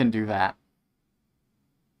know if I can do that.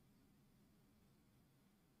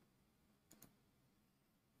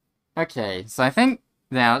 Okay, so I think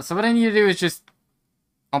now, so what I need to do is just,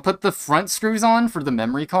 I'll put the front screws on for the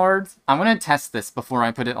memory cards. I'm gonna test this before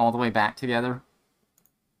I put it all the way back together.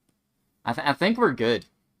 I think we're good.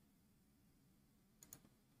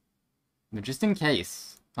 But just in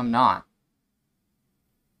case, I'm not.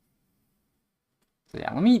 So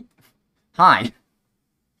yeah, let me... Hi.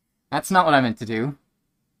 That's not what I meant to do.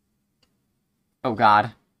 Oh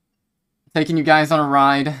god. Taking you guys on a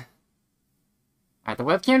ride. Alright, the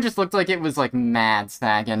webcam just looked like it was, like, mad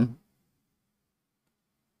sagging.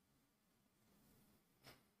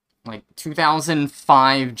 Like,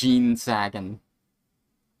 2005 jean sagging.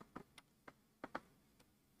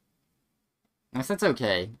 I guess that's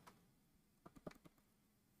okay.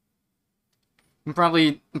 I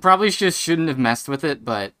probably just shouldn't have messed with it,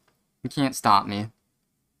 but you can't stop me.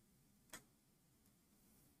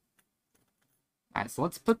 Alright, so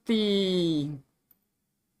let's put the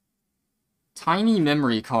tiny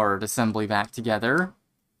memory card assembly back together.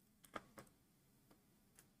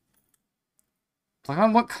 Plug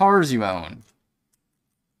on what cars you own.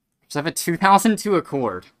 Just have a 2002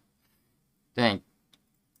 Accord. Dang.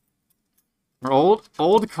 Are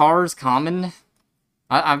old cars common?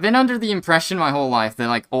 I've been under the impression my whole life that,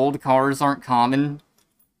 like, old cars aren't common.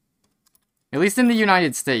 At least in the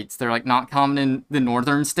United States. They're, like, not common in the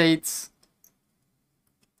northern states.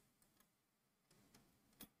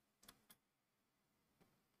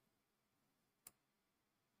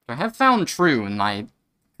 I have found true in my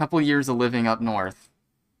couple years of living up north.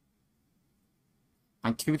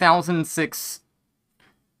 My 2006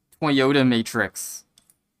 Toyota Matrix.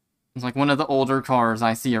 It's like one of the older cars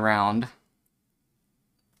I see around.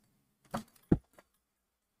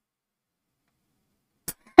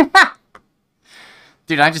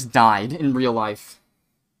 Dude, I just died in real life.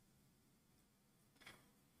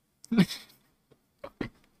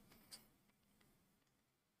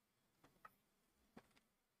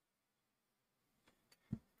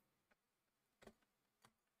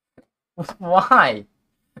 Why?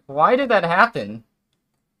 Why did that happen?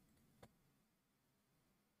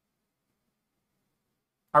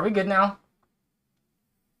 Are we good now?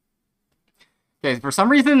 Okay, for some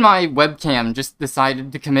reason my webcam just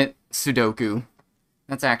decided to commit Sudoku.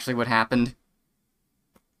 That's actually what happened.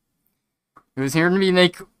 It was hearing me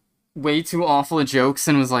make way too awful jokes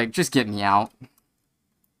and was like, just get me out.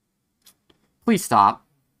 Please stop.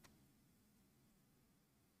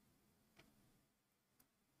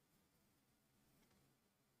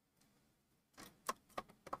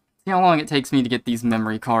 See how long it takes me to get these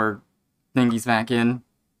memory card thingies back in.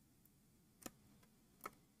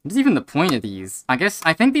 What's even the point of these? I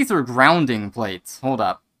think these are grounding plates. Hold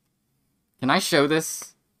up. Can I show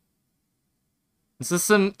this? This is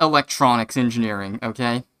some electronics engineering,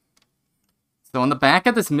 okay? So on the back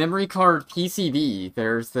of this memory card PCB,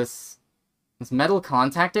 there's this metal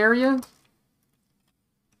contact area.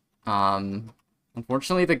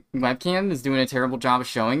 Unfortunately, the webcam is doing a terrible job of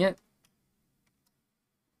showing it.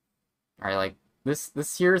 Alright, like,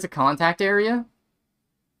 this here is a contact area.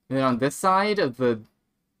 And then on this side of the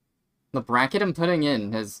bracket I'm putting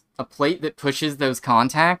in has a plate that pushes those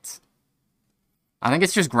contacts. I think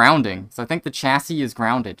it's just grounding, so I think the chassis is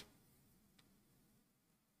grounded.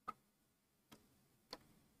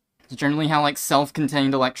 It's generally how, like,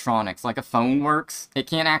 self-contained electronics, like a phone works. It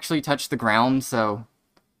can't actually touch the ground, so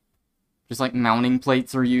just, like, mounting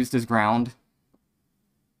plates are used as ground.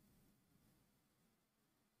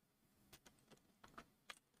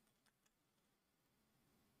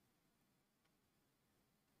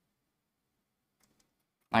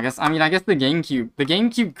 I guess the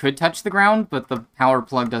GameCube could touch the ground, but the power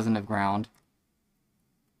plug doesn't have ground.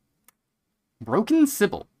 Broken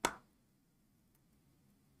Sybil.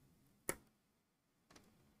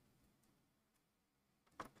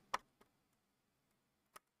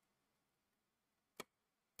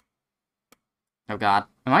 Oh god.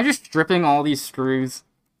 Am I just stripping all these screws?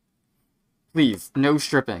 Please, no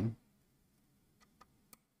stripping.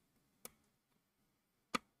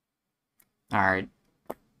 Alright.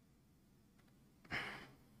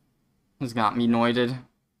 This got me noited.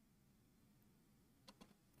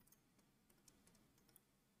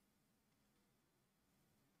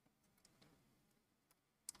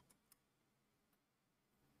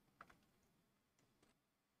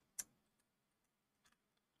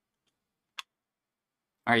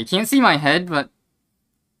 Alright, you can't see my head, but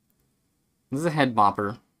this is a head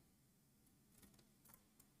bopper.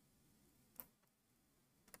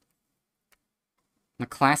 The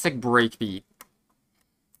classic breakbeat.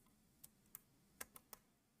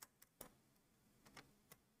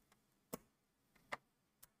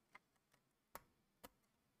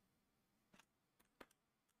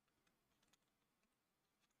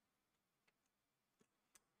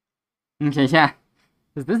 Okay, yeah.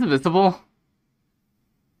 Is this visible?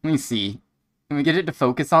 Let me see. Can we get it to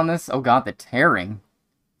focus on this? Oh god, the tearing.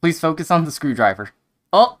 Please focus on the screwdriver.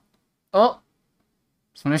 Oh! Oh!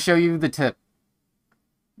 Just want to show you the tip.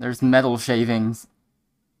 There's metal shavings.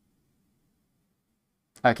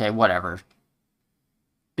 Okay, whatever.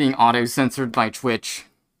 Being auto-censored by Twitch.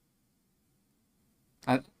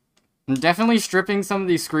 I'm definitely stripping some of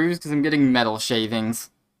these screws because I'm getting metal shavings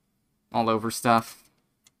all over stuff.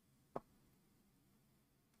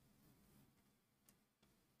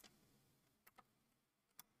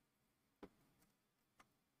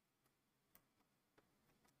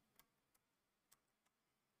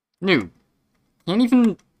 Noob. Can't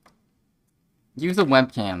even use a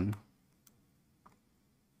webcam.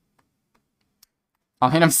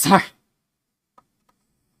 Oh, and I'm sorry.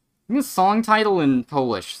 The song title in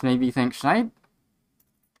Polish made me think, should I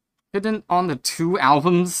put it on the 2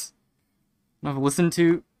 albums I've listened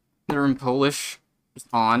to that are in Polish? Just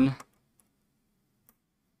on.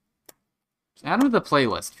 Just add them to the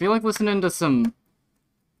playlist. I feel like listening to some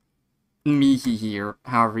Mihihi, or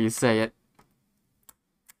however you say it.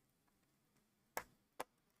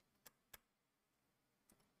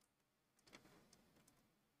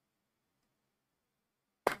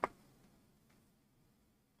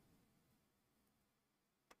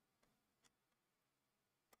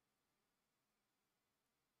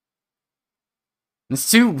 It's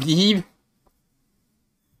too weeb.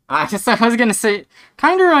 I guess I was gonna say,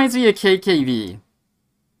 kinda reminds me of KKV.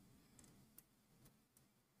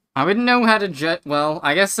 I wouldn't know how to well,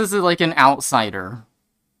 I guess this is like an outsider.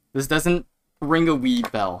 This doesn't ring a weeb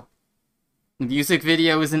bell. The music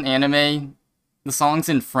video is in anime. The song's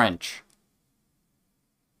in French.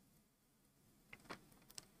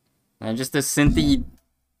 And just a synthy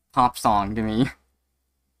pop song to me.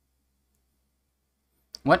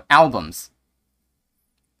 What albums?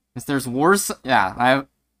 Because there's Warsaw... Yeah, I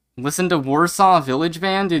listened to Warsaw Village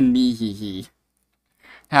Band and Mihihi.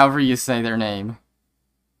 However you say their name.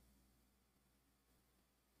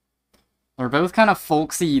 They're both kind of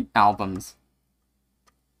folksy albums.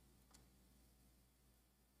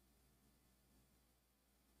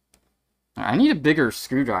 I need a bigger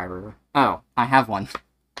screwdriver. Oh, I have one.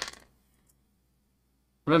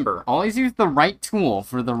 Remember, always use the right tool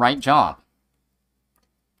for the right job.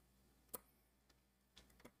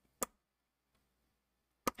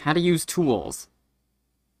 How to use tools.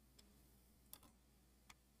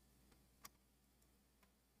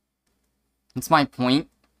 That's my point.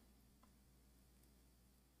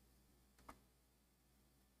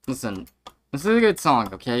 Listen, this is a good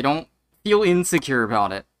song, okay? Don't feel insecure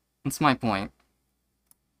about it. That's my point.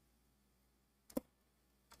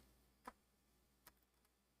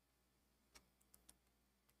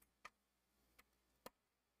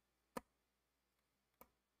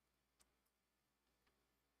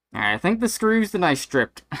 Alright, I think the screws that I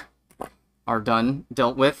stripped are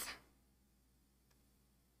dealt with.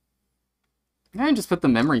 I just put the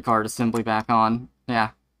memory card assembly back on. Yeah.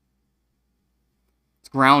 It's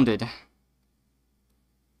grounded.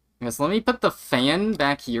 Yes, let me put the fan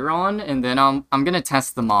back here on, and then I'm gonna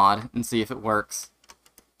test the mod and see if it works.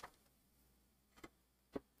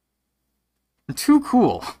 Too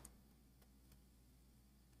cool.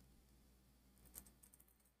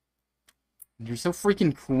 You're so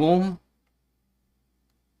freaking cool.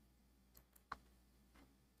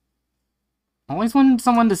 Always wanted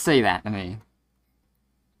someone to say that to me.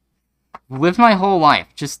 Lived my whole life.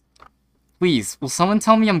 Just, please, will someone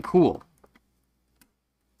tell me I'm cool?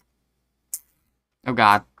 Oh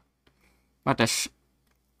god. I'm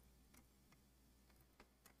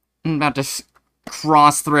about to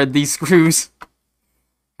cross-thread these screws.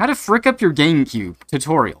 How to frick up your Gamecube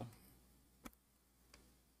tutorial.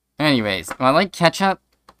 Anyways, I like ketchup.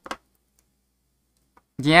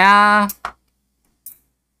 Yeah.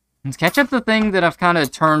 Is ketchup the thing that I've kind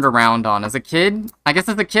of turned around on? As a kid, I guess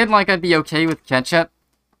as a kid, like, I'd be okay with ketchup,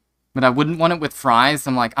 but I wouldn't want it with fries.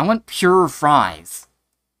 I'm like, I want pure fries.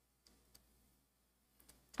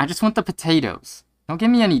 I just want the potatoes. Don't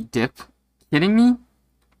give me any dip. Kidding me?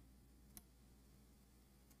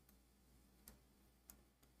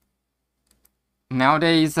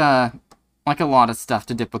 Nowadays, like a lot of stuff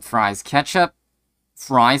to dip with fries. Ketchup,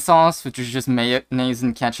 fry sauce, which is just mayonnaise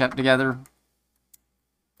and ketchup together.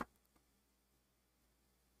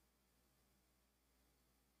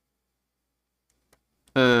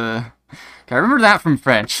 Okay, I remember that from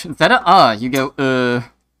French. Instead of you go,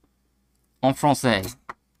 en français.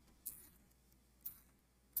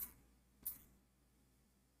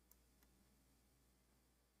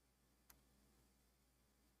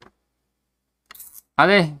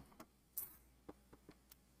 Allez.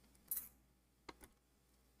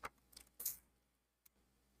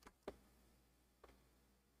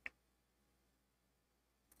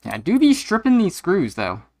 Yeah, I do be stripping these screws,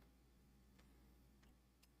 though.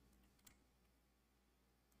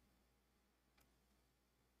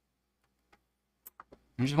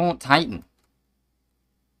 They just won't tighten.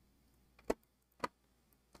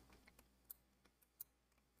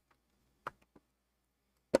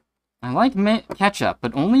 I like ketchup,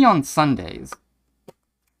 but only on Sundays.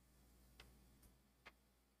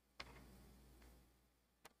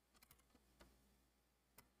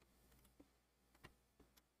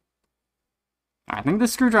 I think the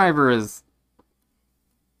screwdriver is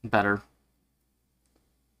better.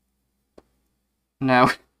 No.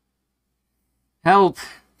 Help!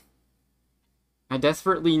 I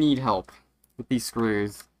desperately need help with these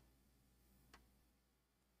screws.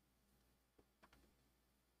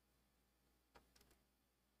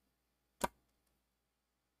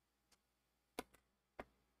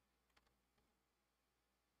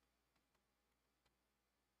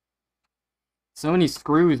 So many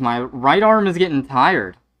screws, my right arm is getting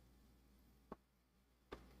tired.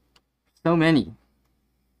 So many.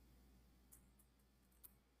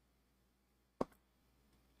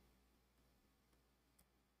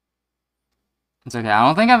 It's okay, I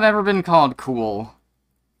don't think I've ever been called cool.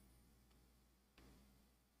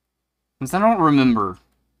 Since I don't remember.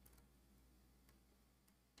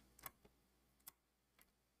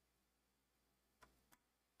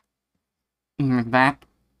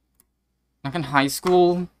 Back in high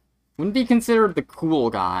school, wouldn't be considered the cool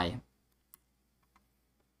guy.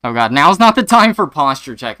 Oh god, now's not the time for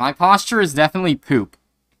posture check. My posture is definitely poop.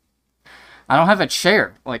 I don't have a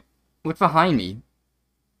chair. Like, look behind me.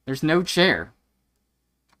 There's no chair.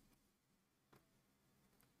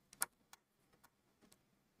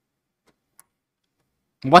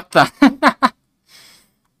 What the?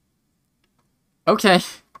 Okay.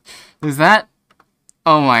 Is that...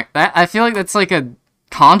 Oh my... I feel like that's like a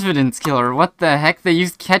confidence killer. What the heck? They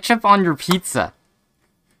used ketchup on your pizza.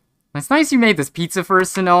 It's nice you made this pizza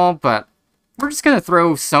first and all, but we're just gonna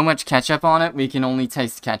throw so much ketchup on it, we can only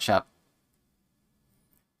taste ketchup.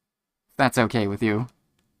 If that's okay with you.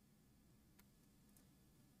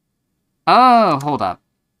 Oh, hold up.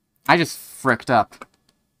 I just fricked up.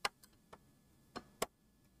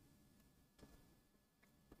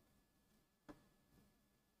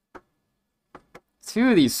 Two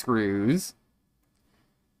of these screws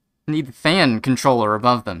need the fan controller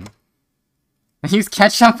above them. They use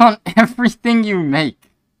ketchup on everything you make.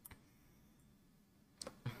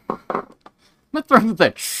 I'm gonna throw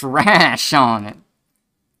the trash on it.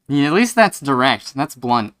 Yeah, at least that's direct. That's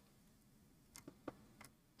blunt.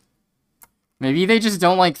 Maybe they just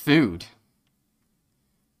don't like food.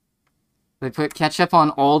 They put ketchup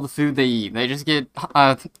on all the food they eat. They just get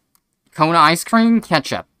Kona ice cream,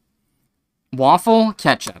 ketchup. Waffle,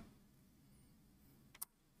 ketchup.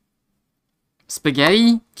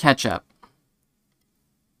 Spaghetti, ketchup.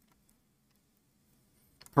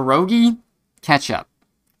 Pierogi, ketchup.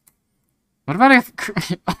 What about a...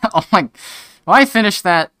 Oh my... Well, I finished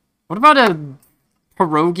that. What about a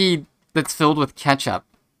pierogi that's filled with ketchup?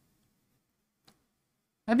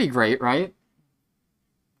 That'd be great, right?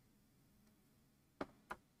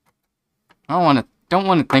 I don't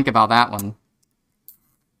want to think about that one.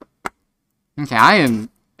 Okay, I am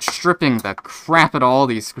stripping the crap out of all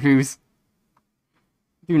these screws.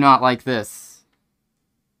 Do not like this.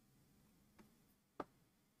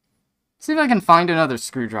 See if I can find another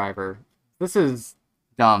screwdriver. This is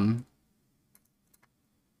dumb.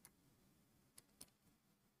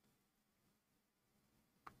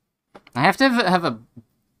 I have to have a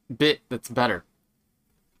bit that's better.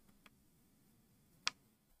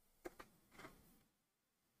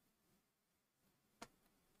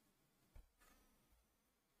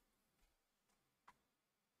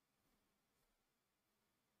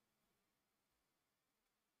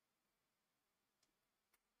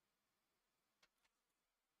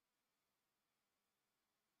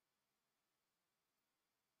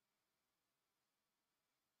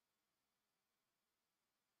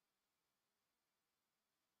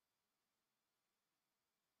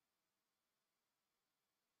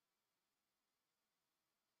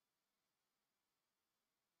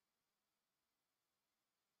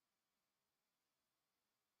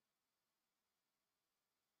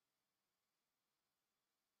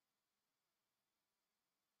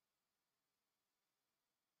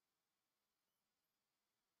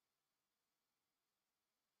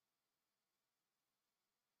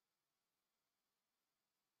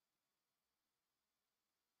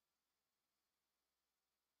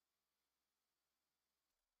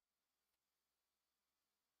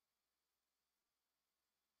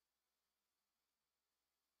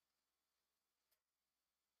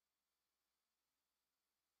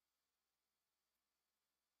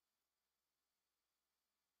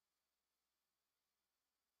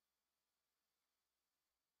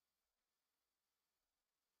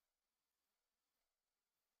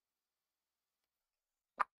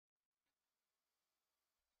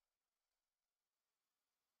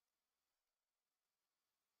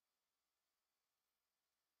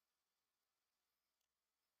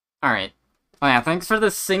 Alright. Oh yeah, thanks for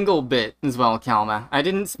the single bit as well, Kalma. I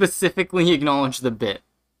didn't specifically acknowledge the bit.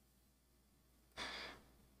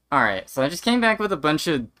 Alright, so I just came back with a bunch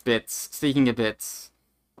of bits, speaking of bits.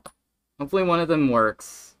 Hopefully one of them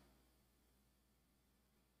works.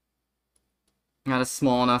 Got a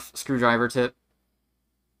small enough screwdriver tip.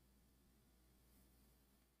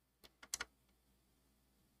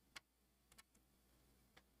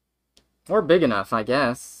 Or big enough, I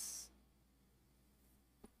guess.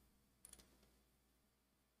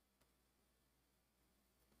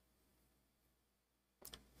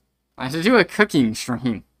 I should do a cooking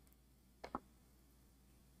stream.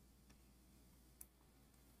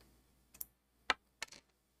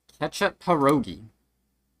 Ketchup pierogi.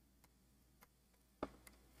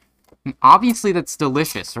 Obviously that's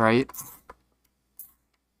delicious, right?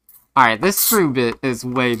 Alright, this screw bit is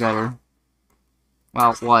way better.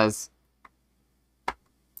 Well, it was.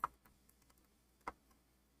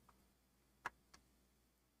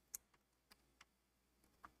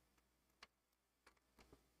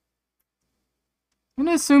 I'm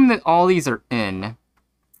gonna assume that all these are in.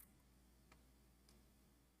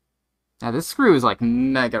 Now this screw is like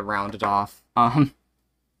mega rounded off. That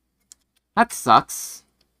sucks.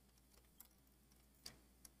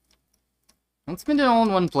 Let's spin it all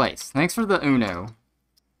in one place. Thanks for the Uno.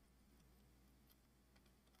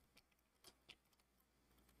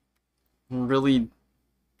 Really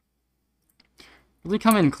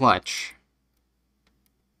come in clutch.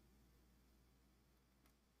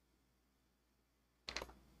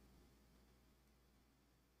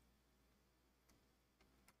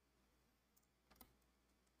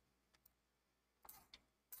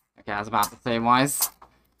 Okay, I was about to say, Wise.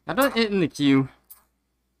 How about it in the queue?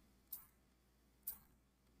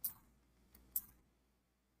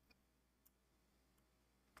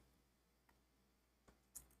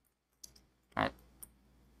 Alright.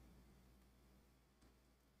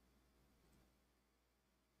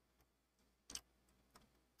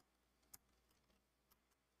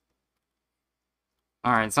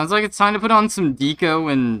 Alright, sounds like it's time to put on some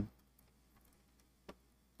Deco and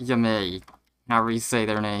Yamei. However you say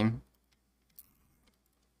their name.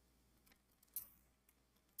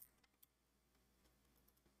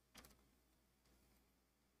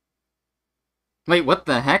 Wait, what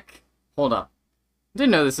the heck? Hold up.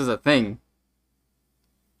 Didn't know this was a thing.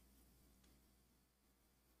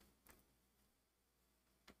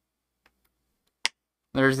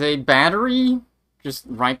 There's a battery just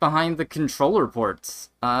right behind the controller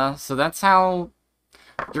ports. So that's how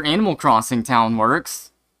your Animal Crossing town works.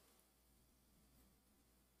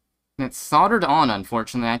 And it's soldered on,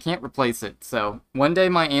 unfortunately. I can't replace it, so one day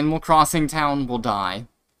my Animal Crossing town will die.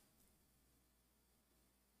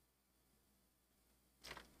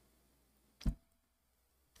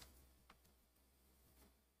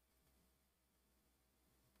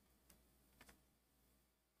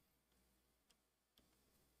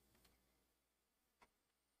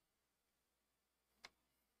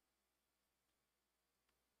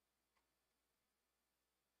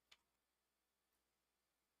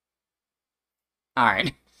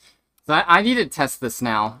 Alright. So I need to test this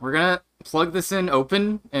now. We're gonna plug this in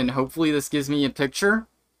open, and hopefully this gives me a picture.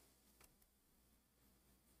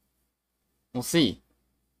 We'll see.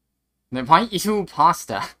 They might eat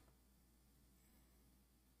pasta.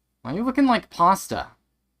 Why are you looking like pasta?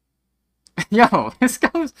 Yo, this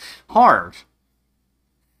goes hard.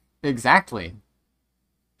 Exactly.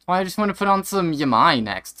 That's why I just want to put on some Yamai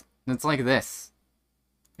next. It's like this.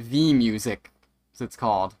 V music, as it's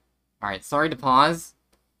called. Alright, sorry to pause.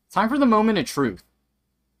 Time for the moment of truth.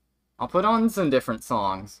 I'll put on some different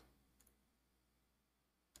songs.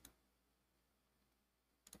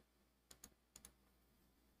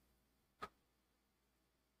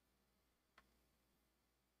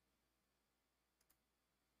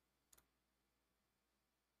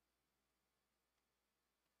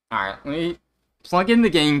 Alright, let me plug in the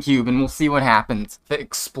Gamecube and we'll see what happens if it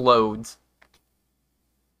explodes.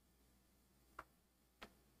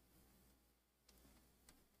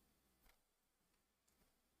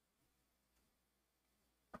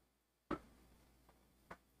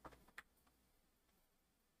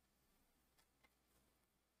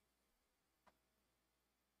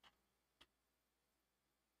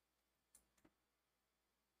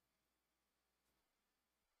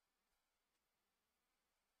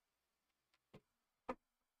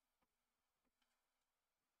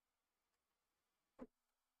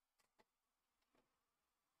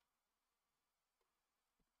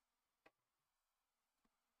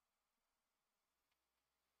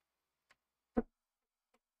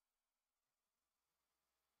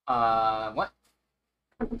 What?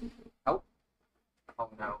 Oh. Oh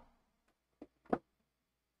no.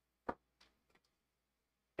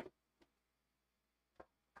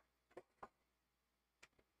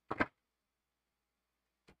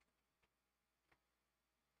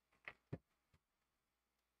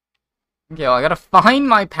 Okay, well, I gotta find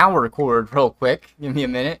my power cord real quick. Give me a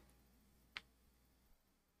minute.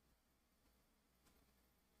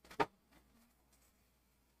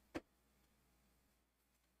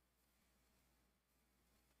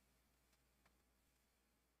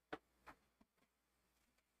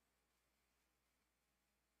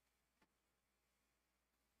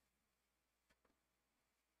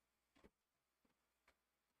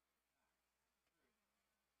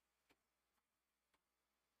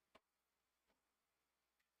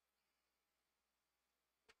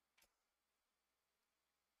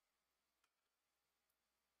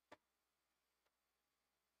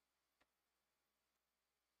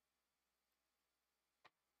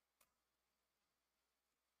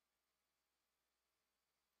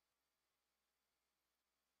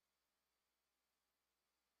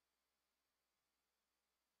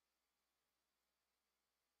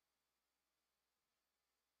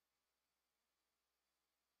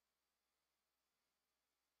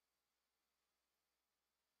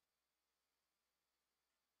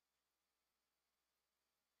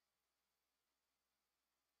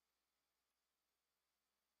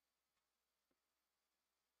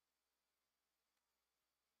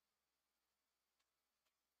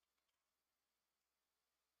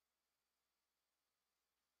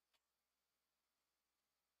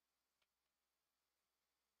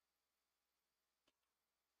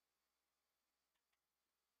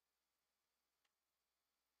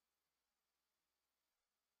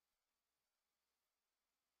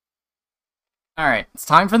 Alright, it's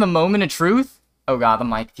time for the moment of truth. Oh god, the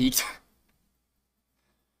mic peaked.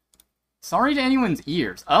 Sorry to anyone's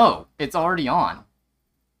ears. Oh, it's already on.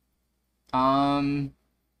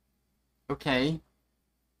 Okay.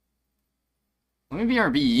 Let me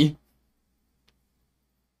BRB.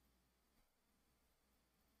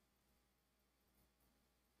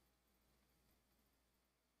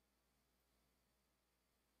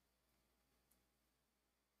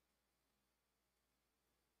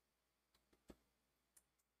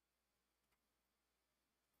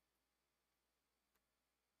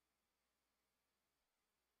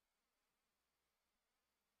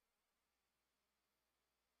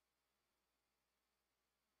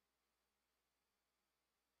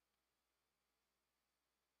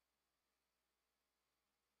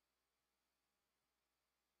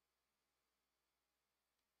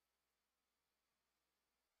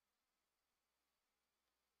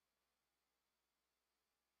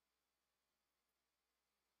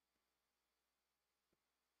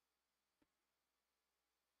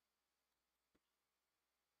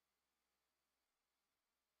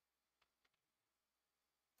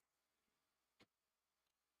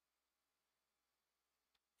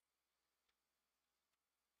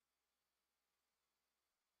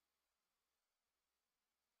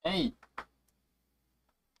 Hey.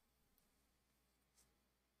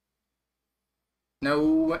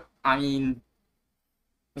 No, I mean,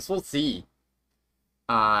 guess we'll see.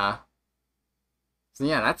 So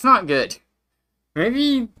yeah, that's not good.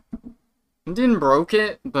 Maybe I didn't broke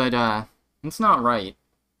it, but it's not right.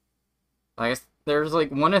 I guess there's like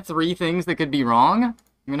one of three things that could be wrong. I'm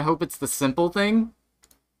gonna hope it's the simple thing,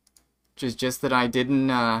 which is just that I didn't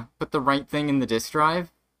put the right thing in the disk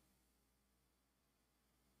drive.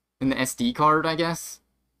 In the SD card, I guess.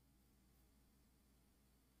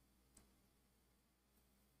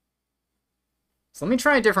 So let me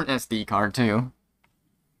try a different SD card too.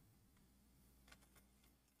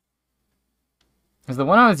 Because the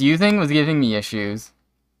one I was using was giving me issues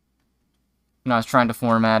when I was trying to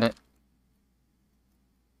format it.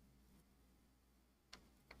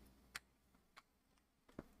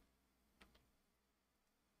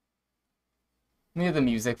 Let me get the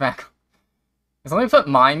music back. So let me put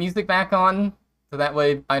my music back on, so that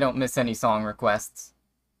way I don't miss any song requests.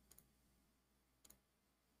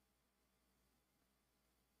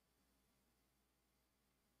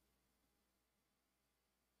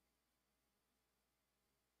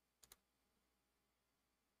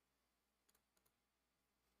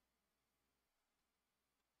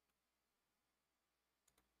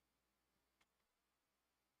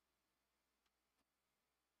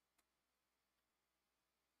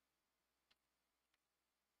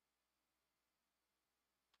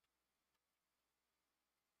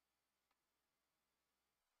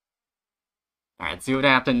 Alright, see what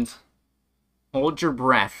happens. Hold your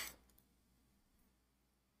breath.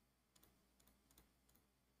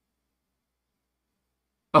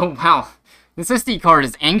 Oh wow, this SD card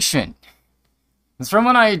is ancient. It's from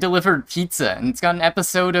when I delivered pizza, and it's got an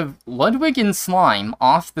episode of Ludwig and Slime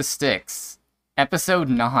Off the Sticks. Episode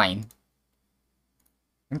 9.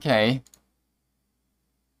 Okay.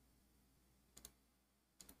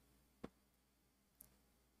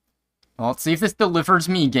 Well, let's see if this delivers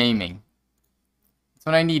me gaming. That's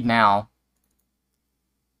what I need now.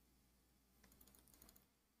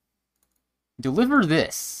 Deliver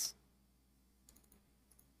this.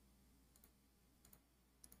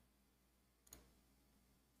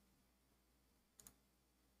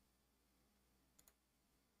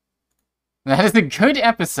 That is a good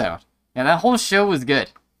episode. Yeah, that whole show was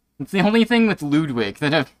good. It's the only thing with Ludwig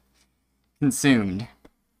that I've consumed.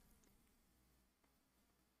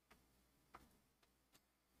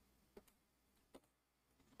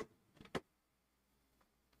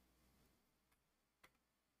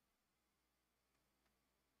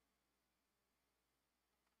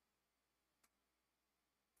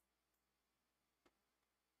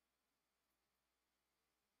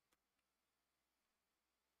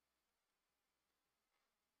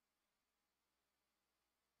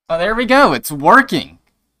 Oh, there we go. It's working.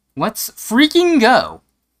 Let's freaking go.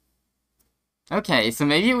 Okay, so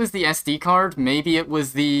maybe it was the SD card. Maybe it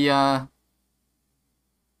was the, I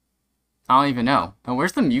don't even know. Oh,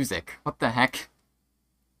 where's the music? What the heck?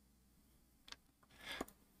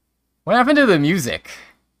 What happened to the music?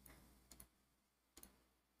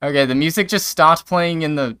 Okay, the music just stopped playing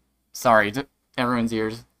in the... Sorry, to everyone's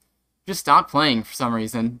ears. Just stopped playing for some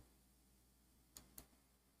reason.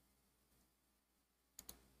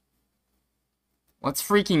 Let's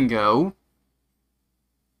freaking go.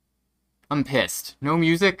 I'm pissed. No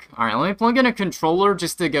music? Alright, let me plug in a controller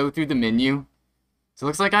just to go through the menu. So it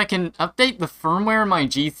looks like I can update the firmware in my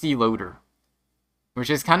GCLoader.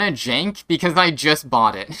 Which is kind of jank because I just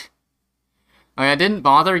bought it. I didn't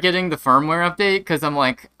bother getting the firmware update because I'm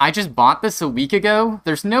like, I just bought this a week ago.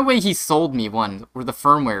 There's no way he sold me one where the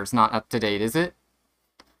firmware is not up to date, is it?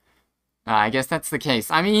 I guess that's the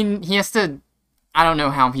case. I mean, he has to... I don't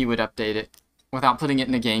know how he would update it without putting it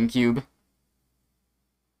in the Gamecube.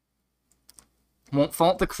 Won't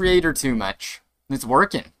fault the creator too much. It's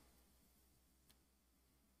working.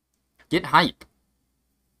 Get hype.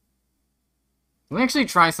 Let me actually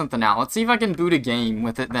try something out. Let's see if I can boot a game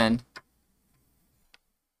with it then.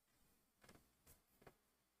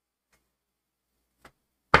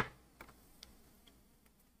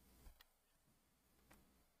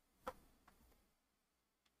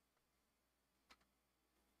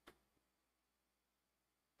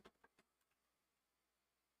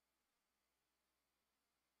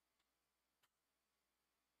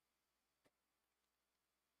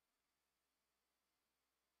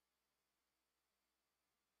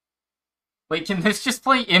 Wait, can this just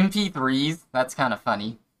play MP3s? That's kind of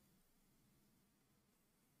funny.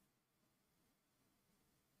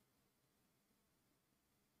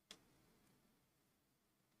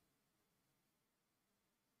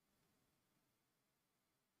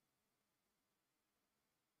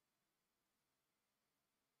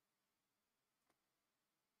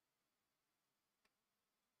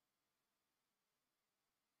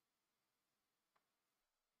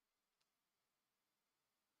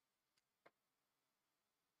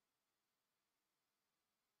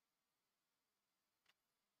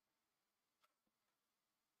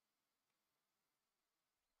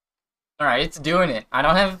 Alright, it's doing it. I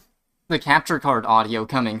don't have the capture card audio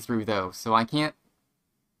coming through, though, so I can't...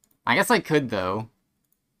 I guess I could, though.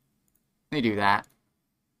 Let me do that.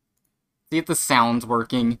 See if the sound's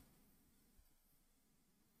working.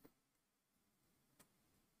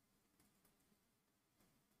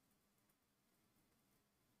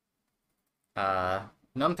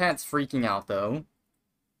 Numpad's freaking out, though.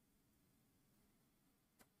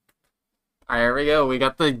 Alright, here we go. We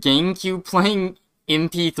got the Gamecube playing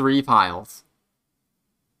MP3 files.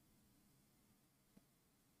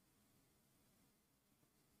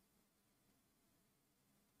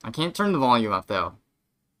 I can't turn the volume up, though.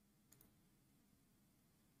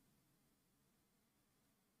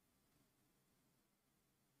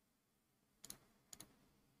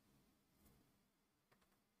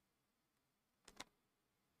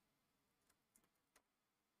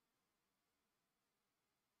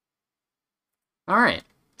 Alright.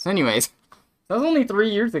 So anyways, that was only 3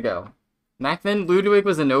 years ago. Back then, Ludwig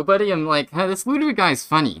was a nobody. I'm like, hey, this Ludwig guy's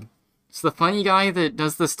funny. It's the funny guy that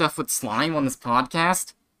does the stuff with slime on this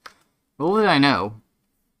podcast. Little did I know.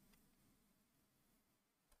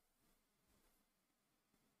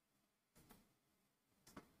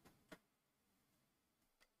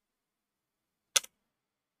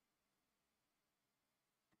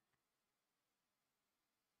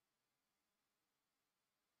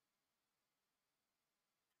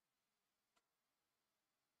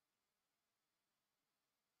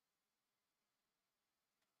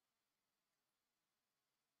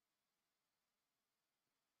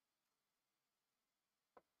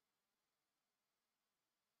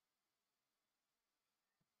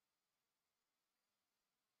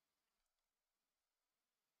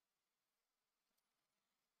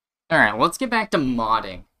 Alright, let's get back to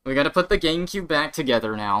modding. We gotta put the GameCube back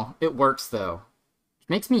together now. It works, though. Which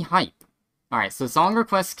makes me hype. Alright, so song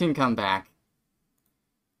requests can come back.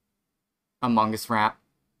 Among Us rap.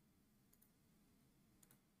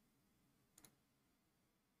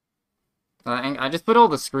 I just put all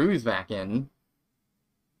the screws back in.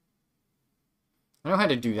 I know how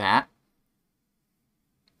to do that.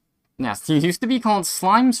 Yes, he used to be called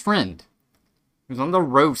Slime's Friend. He was on the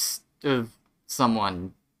roast of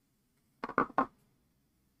someone.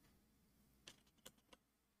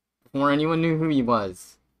 Before anyone knew who he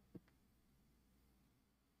was.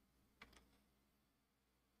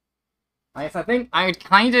 I think I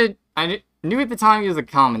knew at the time he was a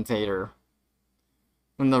commentator.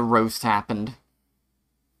 When the roast happened.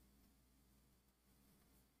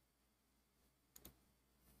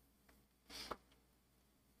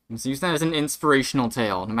 Let's use that as an inspirational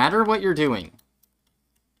tale. No matter what you're doing.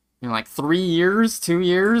 Like 3 years, 2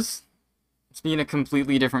 years, it's be in a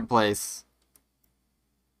completely different place.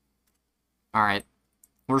 Alright.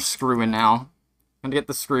 We're screwing now. I'm gonna get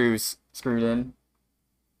the screws screwed in.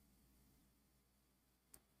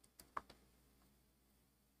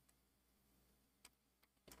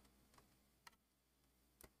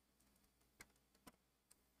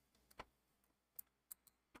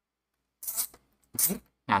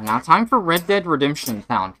 Yeah, now time for Red Dead Redemption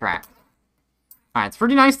soundtrack. Alright, it's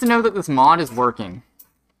pretty nice to know that this mod is working.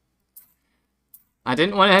 I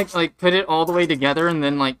didn't want to, like, put it all the way together and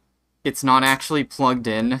then, like, it's not actually plugged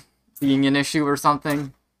in, being an issue or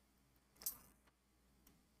something.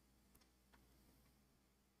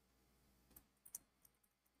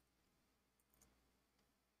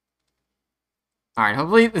 Alright,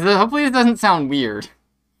 hopefully it doesn't sound weird.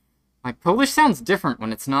 Like, Polish sounds different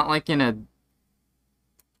when it's not, like, in a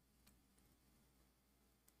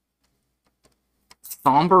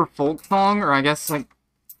somber folk song, or I guess, like,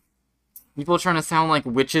 people trying to sound like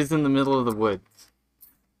witches in the middle of the woods.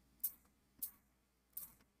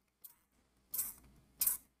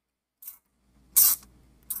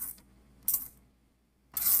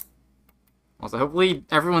 Also, hopefully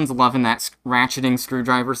everyone's loving that ratcheting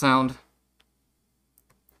screwdriver sound.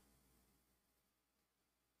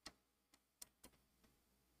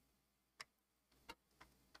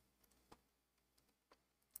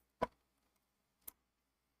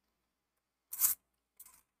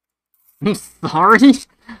 I'm sorry?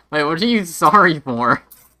 Wait, what are you sorry for?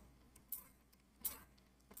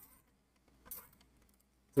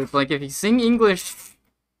 It's like, if you sing English...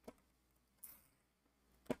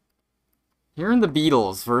 Hearing the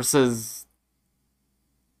Beatles versus...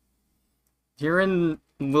 Hearing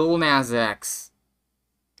Lil Nas X.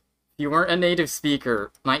 If you weren't a native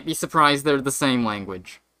speaker, might be surprised they're the same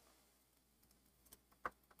language.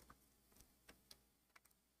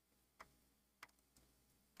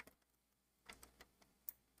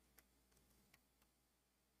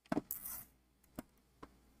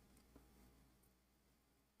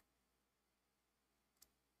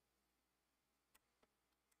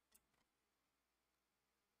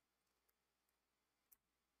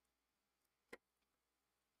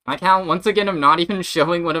 Like how, once again, I'm not even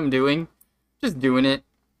showing what I'm doing. Just doing it.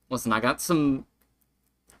 Listen, I got some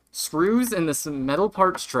screws in this metal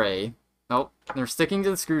parts tray. Oh, they're sticking to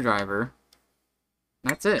the screwdriver.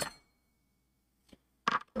 That's it.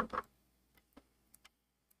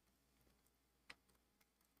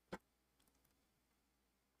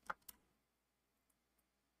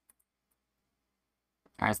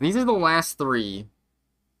 Alright, so these are the last 3.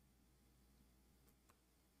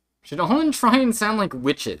 Should all try and sound like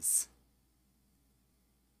witches.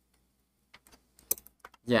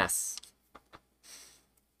 Yes.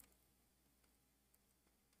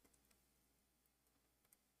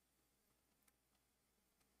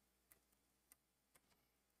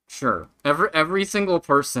 Sure. Every single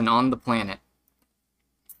person on the planet.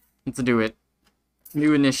 Let's do it.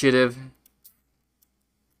 New initiative.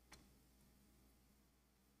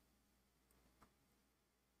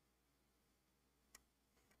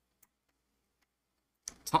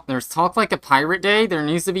 There's Talk Like a Pirate Day. There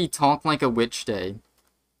needs to be Talk Like a Witch Day.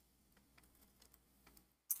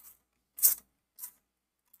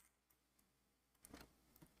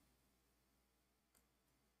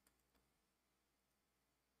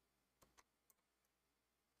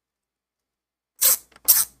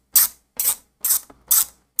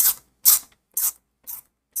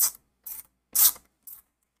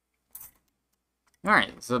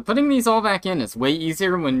 Alright, so putting these all back in is way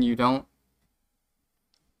easier when you don't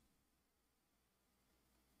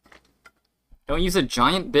use a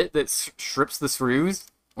giant bit that strips the screws,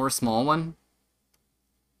 or a small one.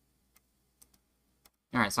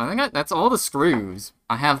 Alright, so I think that's all the screws.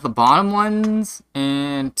 I have the bottom ones,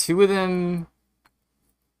 and 2 of them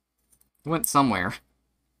went somewhere.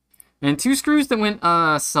 And 2 screws that went,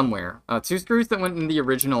 somewhere. 2 screws that went in the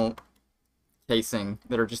original casing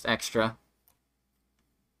that are just extra.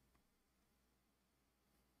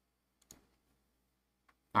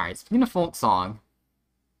 Alright, speaking of folk song.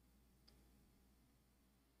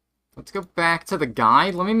 Let's go back to the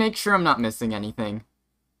guide. Let me make sure I'm not missing anything.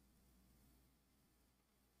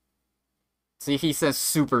 See, he says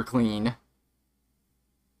super clean.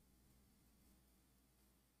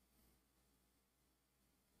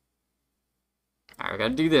 Alright, we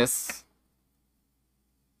gotta do this.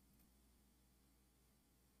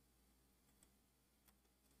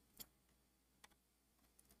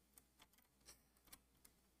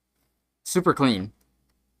 Super clean.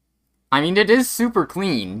 I mean, it is super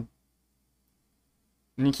clean.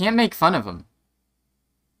 And you can't make fun of him.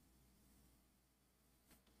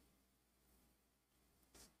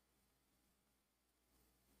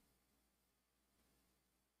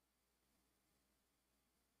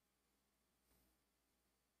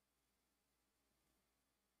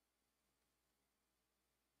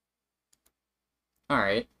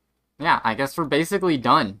 Alright. Yeah, I guess we're basically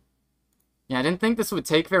done. Yeah, I didn't think this would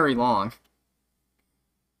take very long.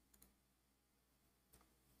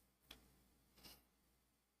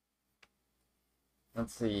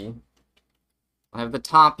 Let's see. I have the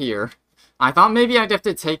top here. I thought maybe I'd have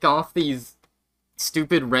to take off these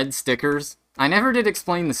stupid red stickers. I never did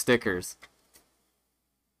explain the stickers.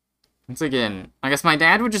 Once again, I guess my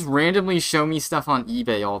dad would just randomly show me stuff on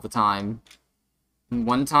eBay all the time. And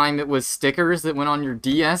one time it was stickers that went on your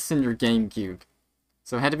DS and your Gamecube.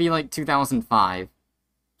 So it had to be like 2005.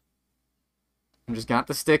 I just got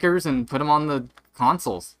the stickers and put them on the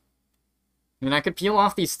consoles. I mean, I could peel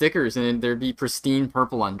off these stickers and there'd be pristine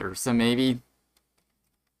purple under, so maybe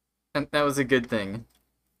that was a good thing.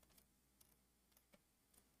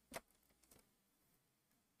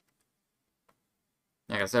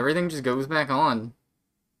 I guess everything just goes back on.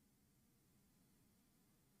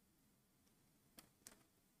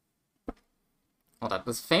 Hold up,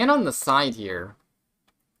 this fan on the side here.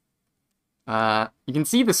 You can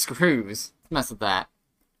see the screws. Let's mess with that.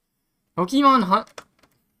 Pokemon Hunt...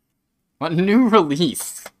 What new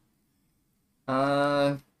release?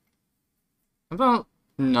 About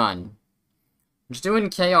none. I'm just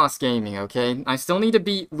doing Chaos Gaming, okay? I still need to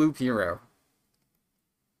beat Loop Hero.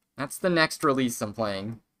 That's the next release I'm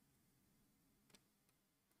playing.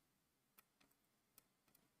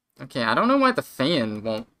 Okay, I don't know why the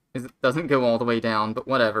fan doesn't go all the way down, but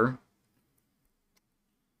whatever.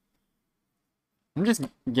 I'm just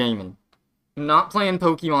gaming. I'm not playing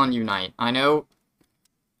Pokemon Unite. I know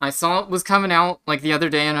I saw it was coming out, like, the other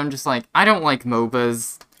day, and I'm just like, I don't like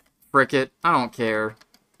MOBAs. Frick it. I don't care.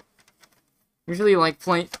 Usually like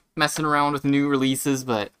messing around with new releases,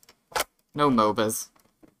 but no MOBAs.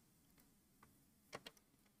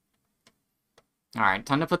 Alright,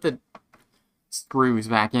 time to put the screws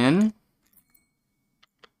back in.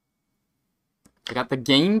 I got the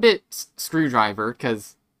Gamebit screwdriver,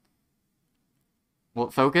 because... Will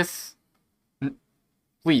it focus?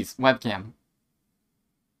 Please, webcam.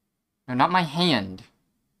 No, not my hand.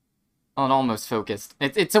 Oh, it almost focused.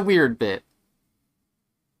 It's a weird bit.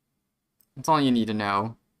 That's all you need to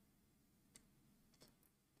know.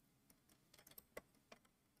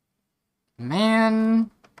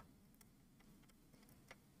 Man.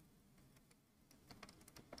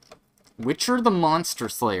 Witcher the Monster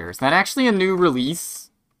Slayer. Is that actually a new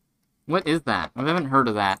release? What is that? I haven't heard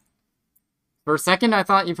of that. For a second, I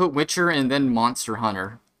thought you put Witcher and then Monster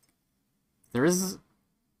Hunter. There is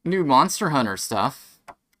new Monster Hunter stuff.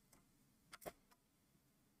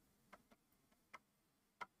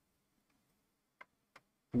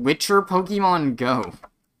 Witcher Pokemon Go.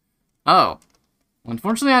 Oh.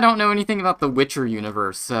 Unfortunately, I don't know anything about the Witcher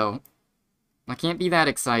universe, so I can't be that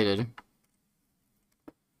excited.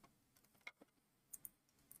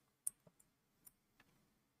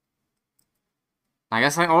 I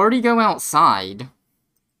guess I already go outside.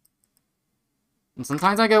 And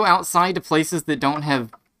sometimes I go outside to places that don't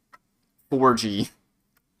have 4G.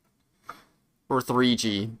 Or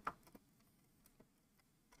 3G.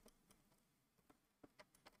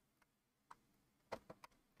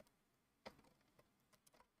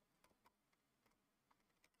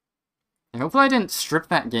 And hopefully I didn't strip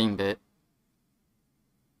that game bit.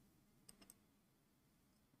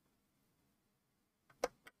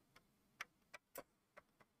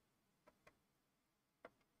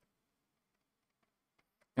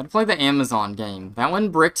 Gotta play the Amazon game. That one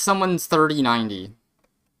bricked someone's 3090.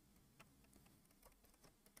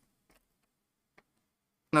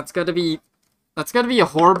 That's gotta be a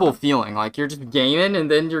horrible feeling. Like, you're just gaming, and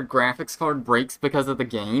then your graphics card breaks because of the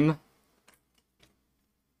game.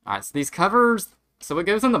 Alright, so these covers... So what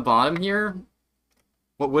goes on the bottom here...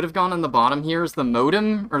 What would have gone on the bottom here is the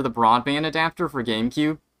modem, or the broadband adapter for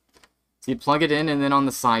Gamecube. So you plug it in, and then on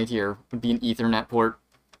the side here would be an Ethernet port.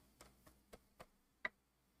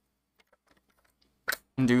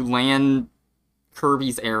 And do LAN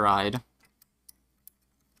Kirby's Air Ride.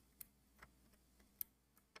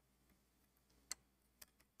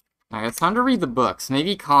 Alright, it's time to read the books.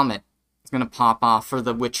 Maybe Comet is gonna pop off for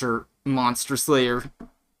the Witcher Monster Slayer.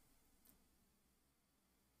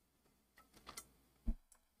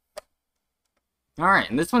 Alright,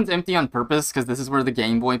 and this one's empty on purpose, because this is where the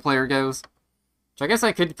Game Boy player goes. Which I guess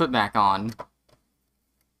I could put back on.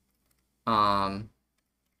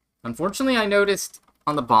 Unfortunately, I noticed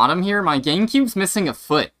on the bottom here, my GameCube's missing a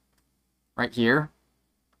foot. Right here.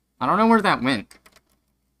 I don't know where that went.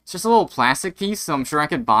 It's just a little plastic piece, so I'm sure I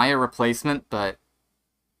could buy a replacement, but...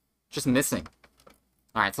 just missing.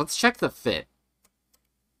 Alright, so let's check the fit.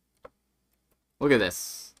 Look at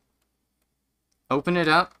this. Open it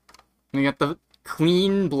up. We got the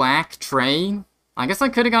clean black tray. I guess I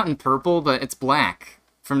could have gotten purple, but it's black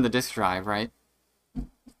from the disk drive, right?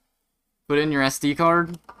 Put in your SD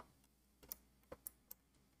card.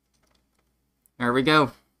 There we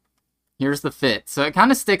go. Here's the fit. So it kind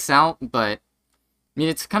of sticks out, but I mean,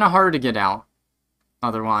 it's kind of hard to get out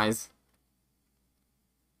otherwise.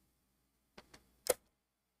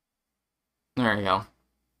 There you go.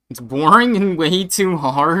 It's boring and way too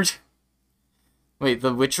hard. Wait,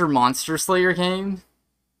 the Witcher Monster Slayer game?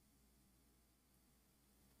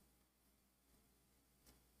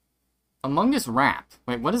 Among Us Rap.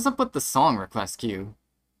 Wait, what is up with the song request queue?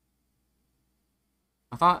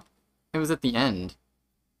 I thought it was at the end.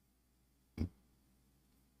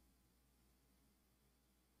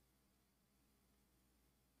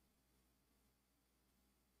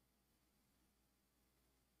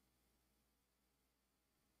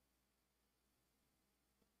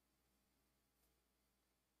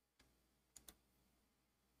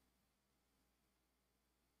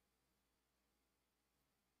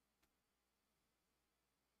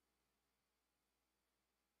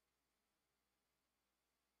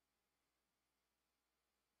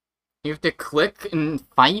 You have to click and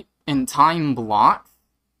fight and time block?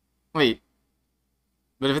 Wait.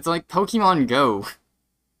 But if it's like Pokemon Go...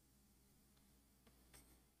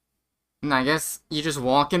 and I guess you just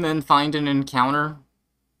walk and then find an encounter?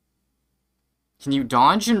 Can you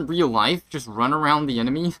dodge in real life? Just run around the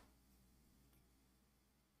enemy? So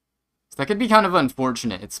that could be kind of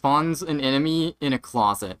unfortunate. It spawns an enemy in a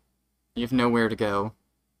closet. You have nowhere to go.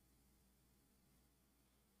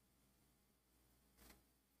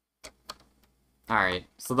 Alright,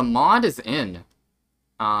 so the mod is in.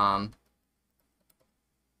 I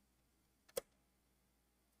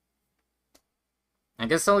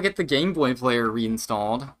guess I'll get the Game Boy player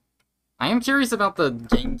reinstalled. I am curious about the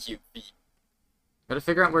GameCube feet. Gotta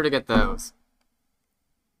figure out where to get those.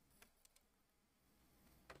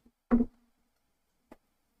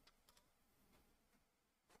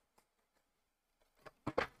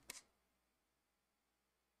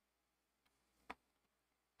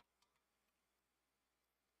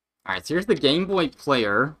 Alright, so here's the Game Boy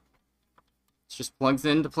player. It just plugs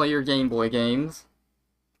in to play your Game Boy games.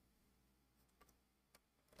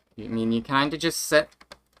 I mean, you kind of just set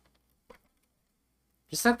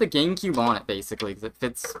the GameCube on it, basically, because it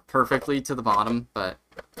fits perfectly to the bottom, but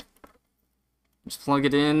just plug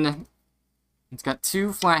it in. It's got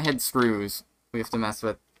 2 flathead screws we have to mess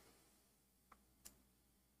with.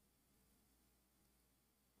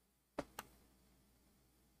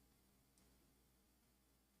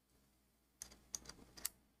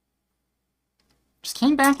 Just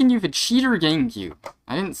came back and you have a cheater GameCube.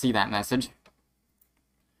 I didn't see that message.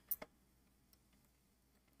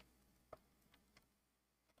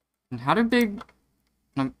 And how do big...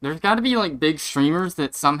 there's gotta be, like, big streamers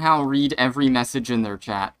that somehow read every message in their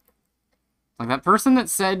chat. Like, that person that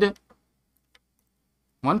said...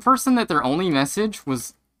 one person that their only message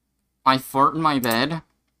was, "I fart in my bed."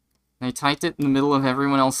 They typed it in the middle of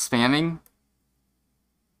everyone else spamming.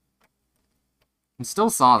 And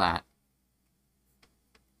still saw that.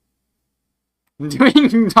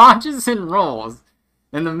 Doing dodges and rolls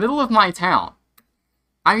in the middle of my town.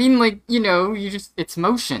 I mean, like, you know, it's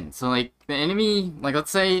motion. So, like, the enemy, like, let's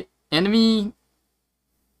say, enemy,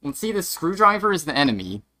 let's see, the screwdriver is the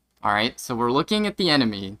enemy. Alright, so we're looking at the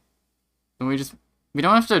enemy. And we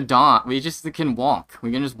don't have to dodge, we just can walk.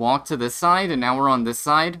 We can just walk to this side, and now we're on this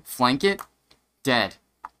side, flank it, dead.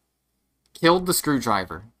 Killed the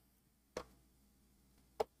screwdriver.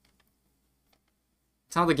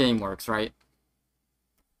 That's how the game works, right?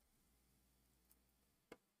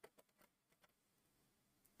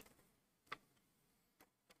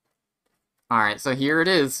 Alright, so here it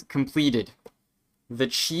is, completed. The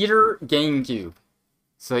cheater Gamecube.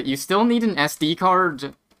 So you still need an SD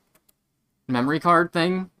card, memory card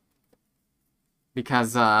thing,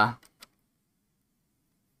 because,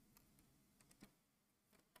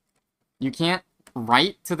 you can't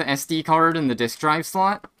write to the SD card in the disk drive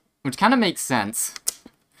slot, which kind of makes sense.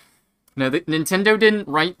 No, Nintendo didn't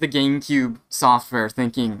write the GameCube software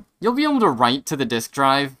thinking, you'll be able to write to the disk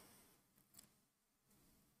drive.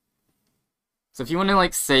 So if you want to,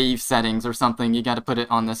 like, save settings or something, you gotta put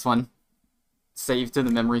it on this one. Save to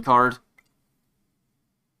the memory card.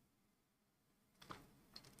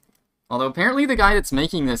 Although apparently the guy that's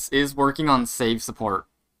making this is working on save support.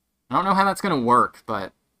 I don't know how that's gonna work,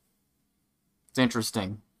 but it's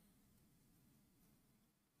interesting.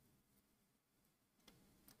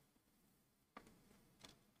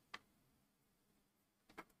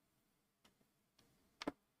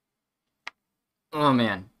 Oh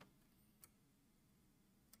man.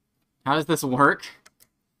 How does this work?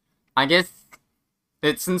 I guess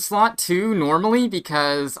it's in slot 2 normally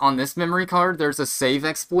because on this memory card there's a save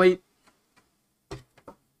exploit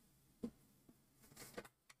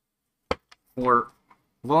for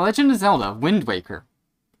The Legend of Zelda Wind Waker.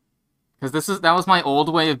 Because that was my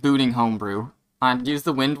old way of booting Homebrew. I'd use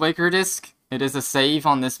the Wind Waker disc. It is a save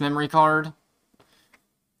on this memory card.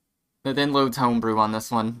 It then loads Homebrew on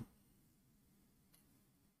this one.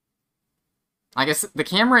 I guess the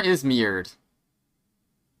camera is mirrored.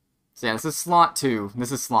 So yeah, this is slot 2.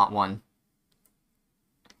 This is slot 1.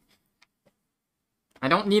 I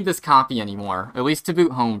don't need this copy anymore, at least to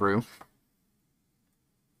boot Homebrew.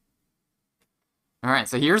 Alright,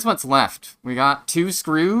 so here's what's left. We got 2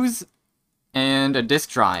 screws and a disk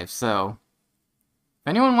drive, so if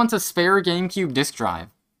anyone wants a spare GameCube disk drive,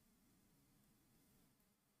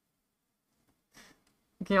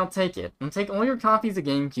 okay, I'll take it. I'll take all your copies of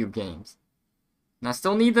GameCube games. And I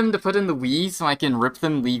still need them to put in the Wii so I can rip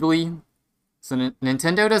them legally, so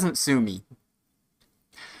Nintendo doesn't sue me.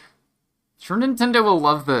 Sure, Nintendo will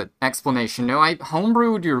love the explanation. No, I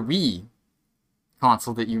homebrewed your Wii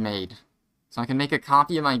console that you made, so I can make a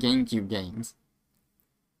copy of my GameCube games.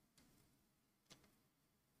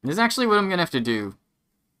 This is actually what I'm gonna have to do.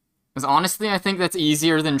 Because honestly, I think that's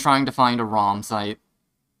easier than trying to find a ROM site.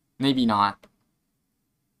 Maybe not.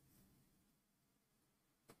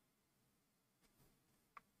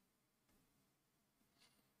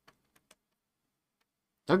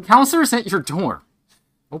 Doug Hauser's at your door.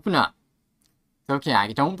 Open up. It's okay,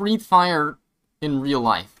 I don't breathe fire in real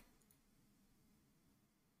life.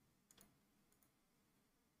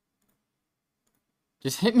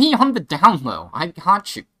 Just hit me on the down low. I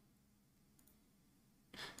got you.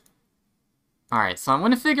 Alright, so I'm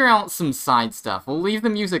gonna figure out some side stuff. We'll leave the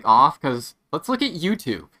music off, because let's look at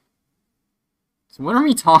YouTube. So what are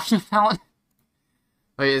we talking about?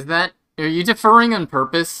 Wait, is that... Are you deferring on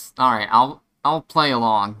purpose? Alright, I'll play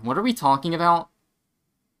along. What are we talking about?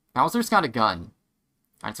 Bowser's got a gun.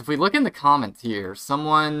 Alright, so if we look in the comments here,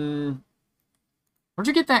 someone... Where'd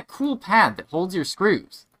you get that cool pad that holds your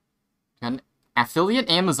screws? An affiliate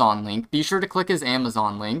Amazon link. Be sure to click his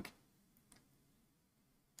Amazon link.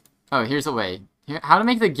 Oh, here's a way. How to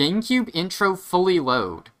make the GameCube intro fully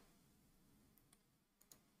load.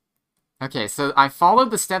 Okay, so I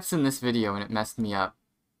followed the steps in this video and it messed me up.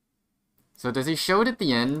 So does he show it at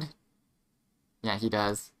the end? Yeah, he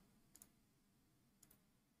does.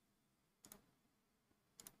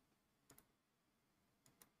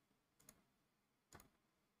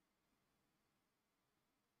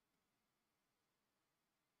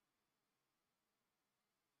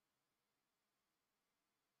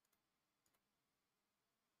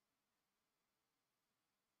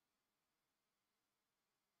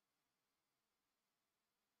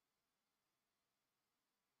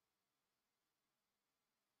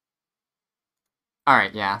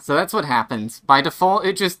 Alright, yeah, so that's what happens. By default,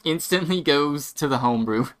 it just instantly goes to the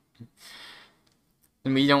homebrew.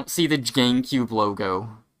 And we don't see the GameCube logo.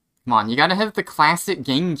 Come on, you gotta have the classic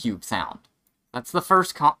GameCube sound. That's the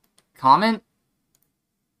first comment.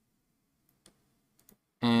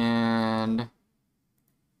 And...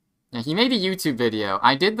 yeah, he made a YouTube video.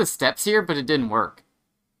 I did the steps here, but it didn't work.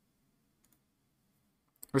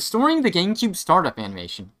 Restoring the GameCube startup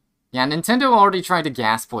animation. Yeah, Nintendo already tried to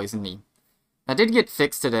gas poison me. That did get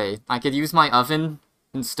fixed today. I could use my oven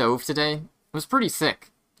and stove today. It was pretty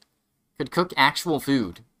sick. Could cook actual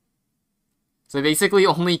food. So I basically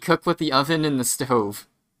only cook with the oven and the stove.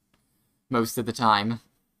 Most of the time.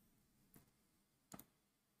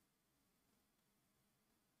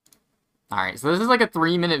 Alright, so this is like a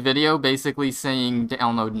 3-minute video basically saying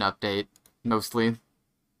download an update, mostly.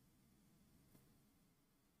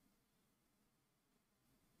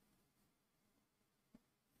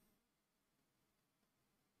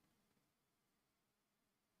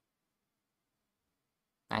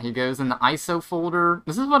 Now he goes in the ISO folder.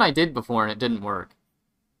 This is what I did before and it didn't work.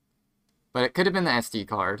 But it could have been the SD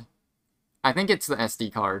card. I think it's the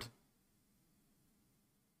SD card.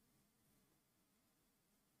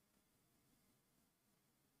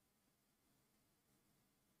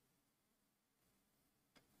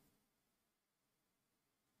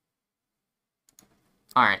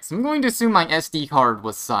 Alright, so I'm going to assume my SD card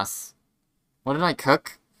was sus. What did I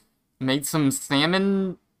cook? Made some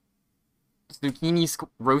salmon,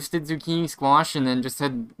 roasted zucchini squash, and then just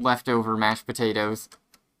had leftover mashed potatoes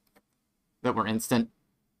that were instant.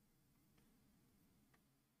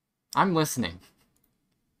 I'm listening.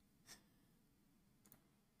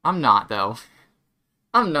 I'm not, though.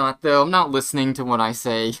 I'm not listening to what I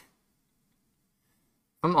say.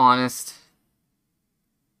 I'm honest.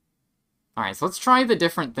 Alright, so let's try the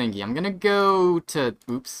different thingy. I'm gonna go to,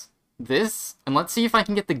 this, and let's see if I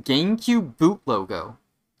can get the Gamecube boot logo.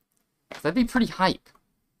 That'd be pretty hype.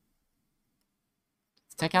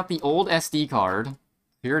 Let's take out the old SD card.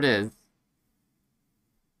 Here it is.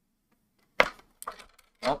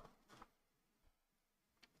 Oh.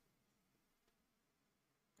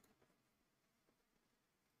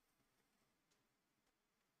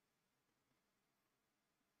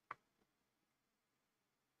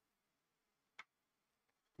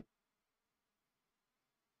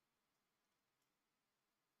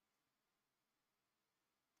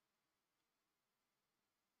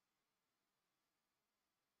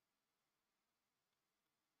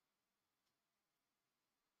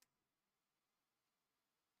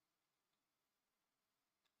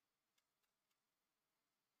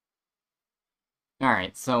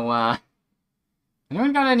 Alright, so,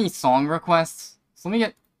 anyone got any song requests? So let me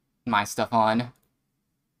get my stuff on.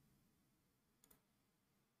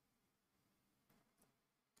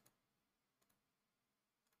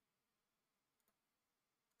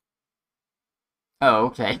 Oh,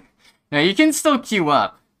 okay. Now you can still queue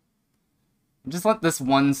up. Just let this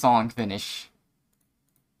one song finish.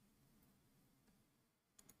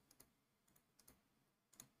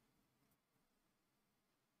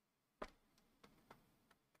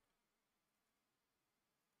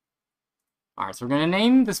 Alright, so we're gonna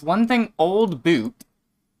name this one thing Old Boot.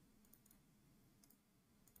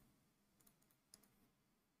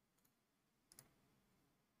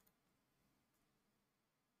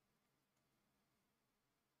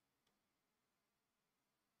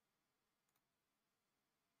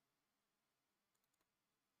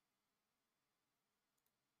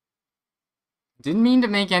 Didn't mean to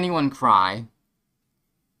make anyone cry.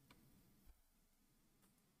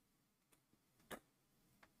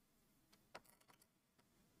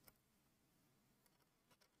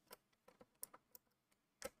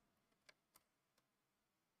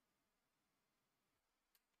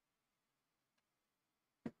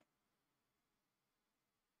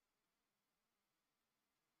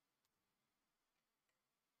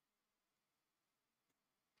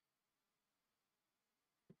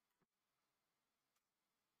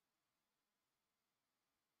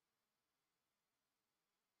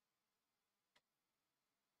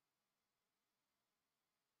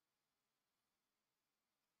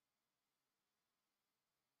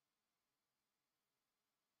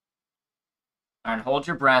 Alright, hold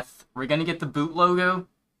your breath. We're gonna get the boot logo.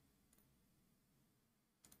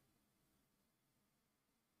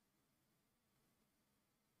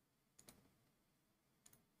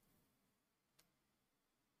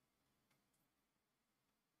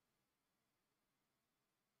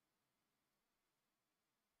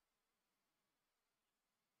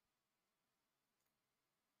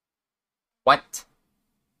 What?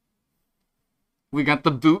 We got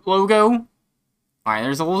the boot logo? Alright,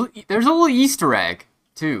 there's a little Easter egg,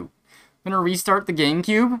 too. I'm gonna restart the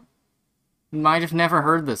GameCube. You might have never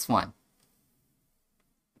heard this one.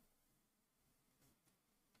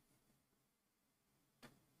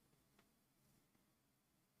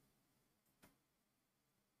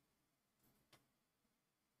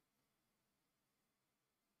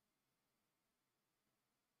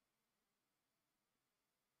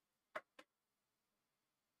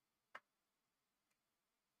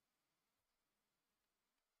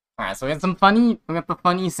 Alright, so we got the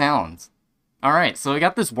funny sounds. Alright, so we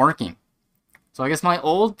got this working. So I guess my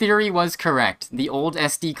old theory was correct. The old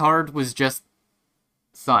SD card was just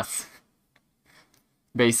sus.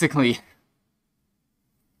 Basically.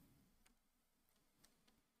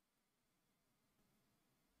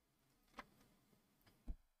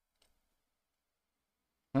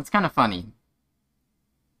 That's kind of funny.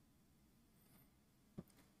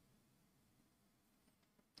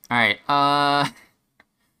 Alright,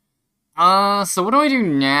 so what do I do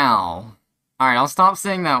now? Alright, I'll stop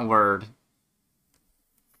saying that word.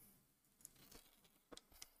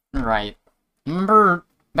 Right. Remember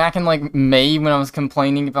back in, like, May when I was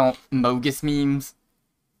complaining about Mogus memes?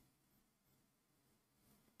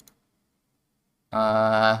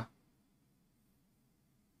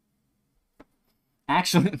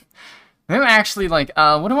 Actually, I'm actually like,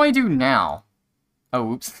 what do I do now?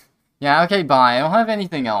 Oh, oops. Yeah, okay, bye. I don't have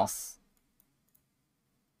anything else.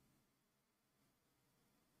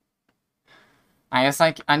 I guess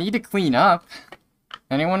I need to clean up.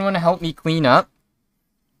 Anyone want to help me clean up?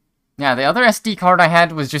 Yeah, the other SD card I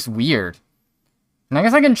had was just weird. And I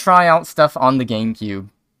guess I can try out stuff on the GameCube.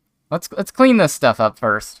 Let's clean this stuff up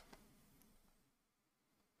first.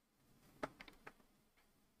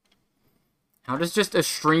 How does just a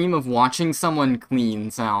stream of watching someone clean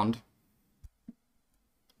sound?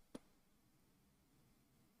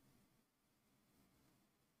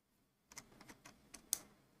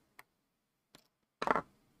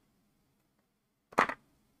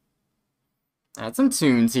 Add some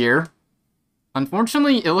tunes here.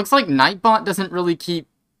 Unfortunately, it looks like Nightbot doesn't really keep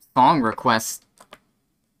song requests.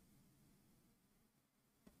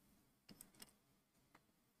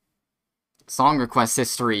 Song request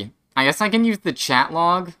history. I guess I can use the chat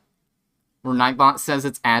log where Nightbot says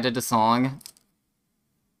it's added a song.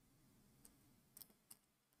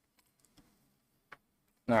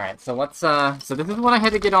 Alright, so let's, so this is what I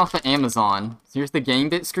had to get off of Amazon. So here's the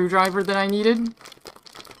Gamebit screwdriver that I needed.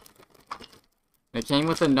 It came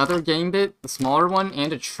with another Gamebit, the smaller one,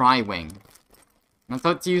 and a Tri-Wing. That's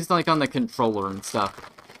what it's used, like, on the controller and stuff.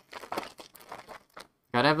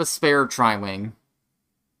 Gotta have a spare Tri-Wing.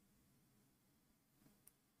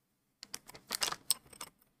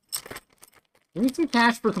 Give me some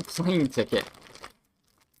cash for the plane ticket.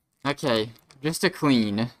 Okay, just a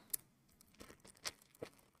clean.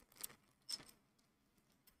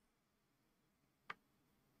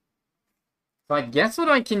 So I guess what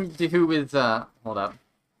I can do is, hold up.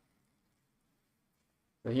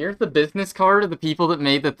 So here's the business card of the people that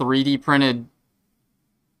made the 3D printed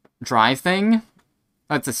drive thing.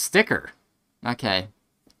 Oh, it's a sticker. Okay.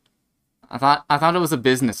 I thought it was a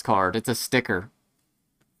business card. It's a sticker.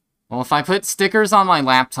 Well, if I put stickers on my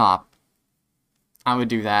laptop, I would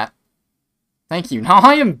do that. Thank you. Now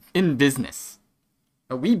I am in business.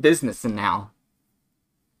 A wee businessing now.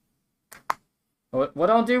 What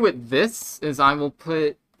I'll do with this is I will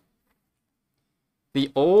put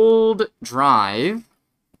the old drive,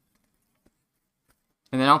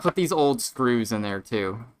 and then I'll put these old screws in there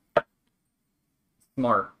too.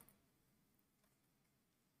 Smart.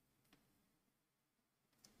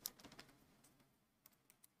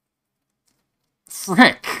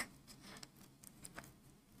 Frick.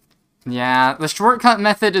 Yeah, the shortcut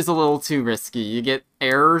method is a little too risky. You get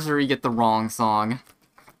errors or you get the wrong song.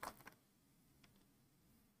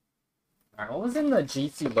 Alright, what was in the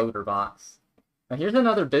GCLoader box? Now here's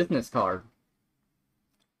another business card.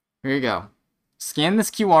 Here you go. Scan this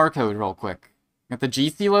QR code real quick. Got the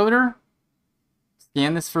GCLoader.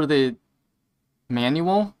 Scan this for the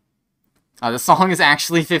manual. The song is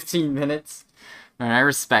actually 15 minutes. Alright, I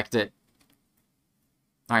respect it.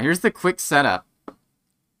 Alright, here's the quick setup. If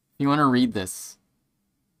you want to read this.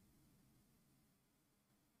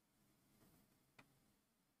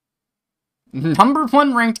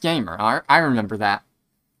 #1 ranked gamer. I remember that.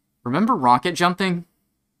 Remember rocket jumping?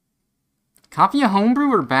 Copy a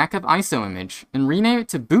homebrew or backup ISO image and rename it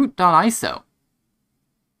to boot.iso.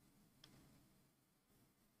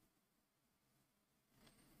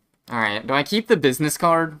 Alright, do I keep the business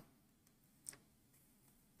card?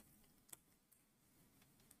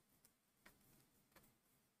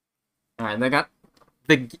 Alright, they got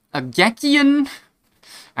a Geckian,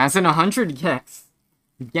 as in 100 Gex.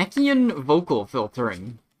 Geckian vocal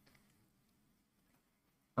filtering.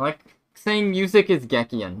 I like saying music is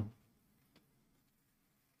Geckian.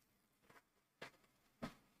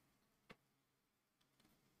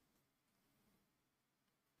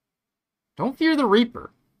 Don't fear the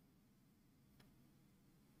Reaper.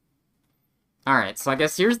 Alright, so I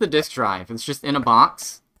guess here's the disk drive. It's just in a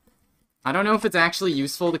box. I don't know if it's actually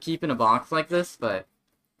useful to keep in a box like this, but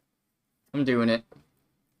I'm doing it.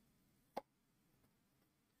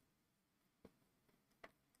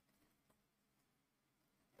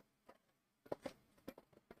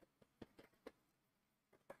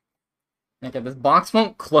 Okay, this box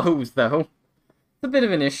won't close, though. It's a bit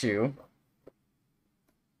of an issue.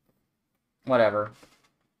 Whatever.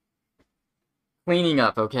 Cleaning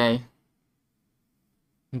up, okay?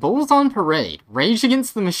 Bulls on parade. Rage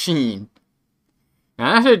against the machine.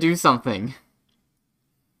 I have to do something.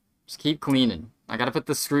 Just keep cleaning. I gotta put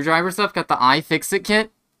the screwdrivers up. Got the iFixit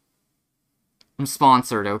kit. I'm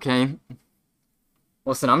sponsored, okay?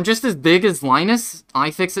 Listen, I'm just as big as Linus.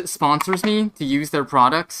 iFixit sponsors me to use their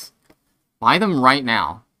products. Buy them right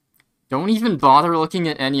now. Don't even bother looking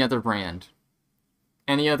at any other brand.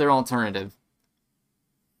 Any other alternative.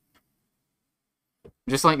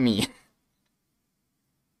 Just like me.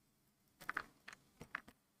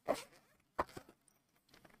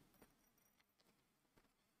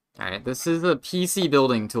 Alright, this is a PC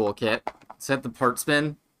building toolkit. Set the parts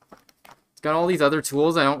bin. It's got all these other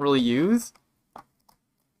tools I don't really use.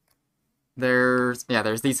 There's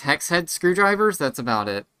these hex head screwdrivers. That's about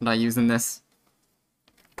it that I use in this.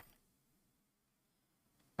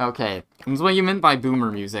 Okay, this is what you meant by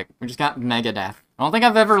boomer music. We just got Megadeth. I don't think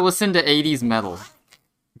I've ever listened to 80s metal.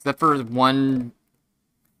 Except for one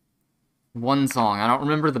song. I don't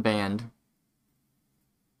remember the band.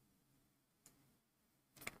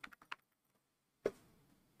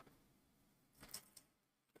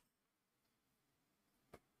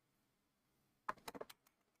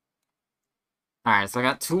 Alright, so I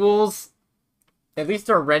got tools. At least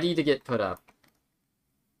are ready to get put up.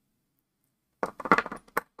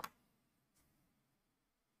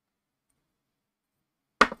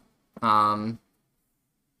 Alright,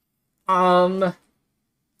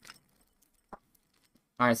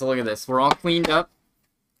 so look at this. We're all cleaned up.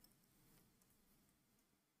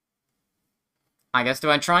 I guess, do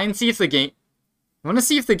I try and see if the game... I want to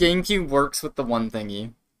see if the Gamecube works with the one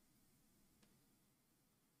thingy.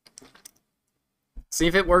 See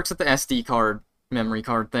if it works with the SD card, memory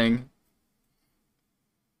card thing.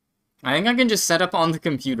 I think I can just set up on the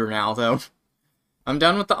computer now, though. I'm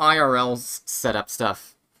done with the IRL setup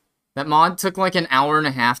stuff. That mod took like an hour and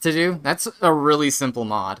a half to do. That's a really simple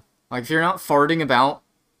mod. Like, if you're not farting about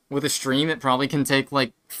with a stream, it probably can take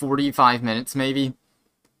like 45 minutes, maybe.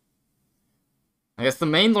 I guess the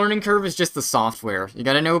main learning curve is just the software. You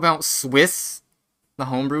gotta know about Swiss, the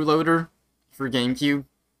homebrew loader for Gamecube.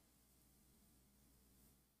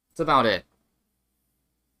 That's about it.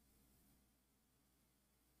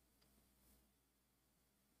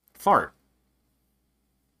 Fart.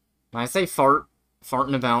 When I say fart,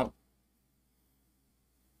 farting about.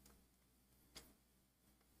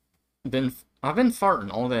 I've been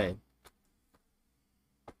farting all day.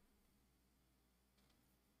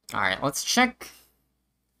 Alright, let's check.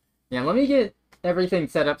 Yeah, let me get everything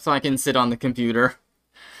set up so I can sit on the computer.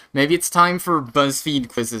 Maybe it's time for BuzzFeed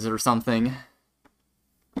quizzes or something.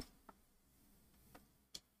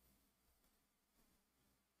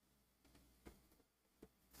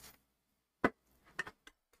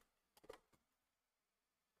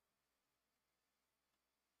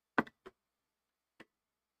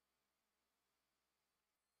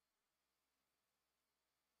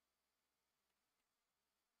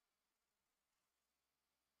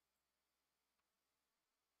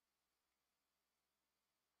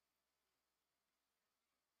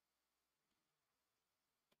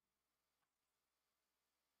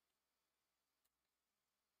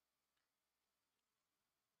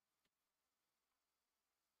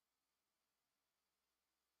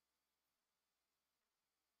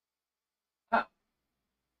 Ah,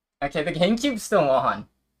 okay, the Gamecube's still on.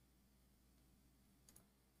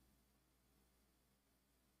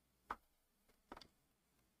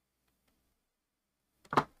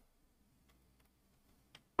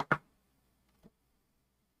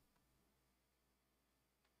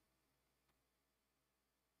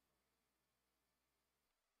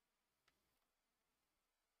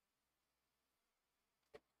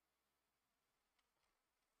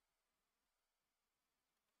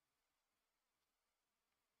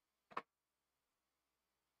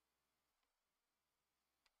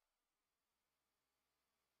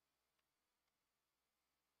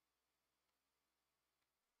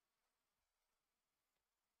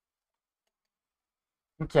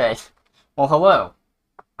 Okay. Well, hello.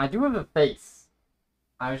 I do have a face.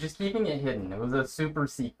 I was just keeping it hidden. It was a super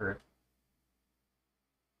secret.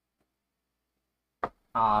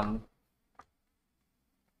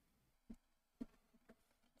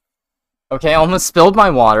 Okay, I almost spilled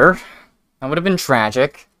my water. That would have been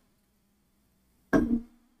tragic.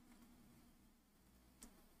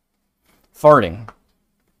 Farting.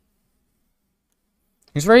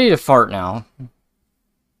 Who's ready to fart now?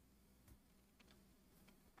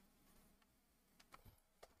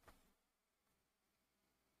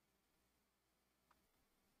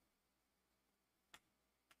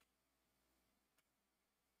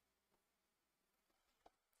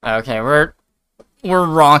 Okay, we're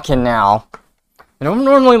rocking now. I don't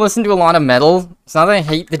normally listen to a lot of metal. It's not that I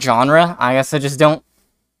hate the genre. I guess I just don't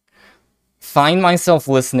find myself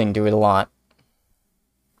listening to it a lot.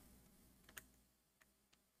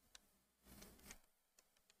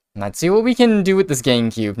 Let's see what we can do with this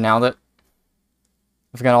Gamecube now that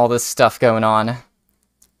we've got all this stuff going on.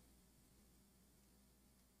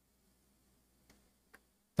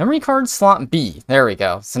 Memory card slot B. There we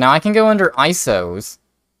go. So now I can go under ISOs.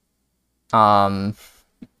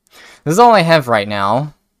 This is all I have right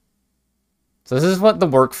now. So this is what the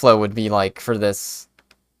workflow would be like for this.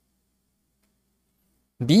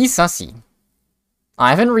 Be sussy. I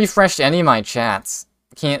haven't refreshed any of my chats.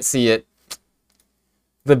 Can't see it.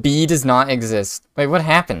 The B does not exist. Wait, what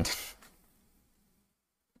happened?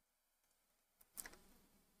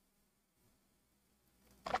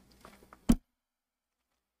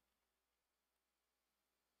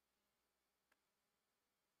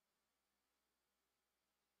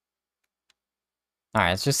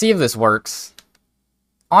 Alright, let's just see if this works.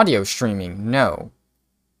 Audio streaming, no.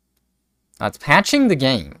 That's patching the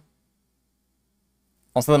game.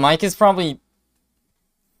 Also, the mic is probably...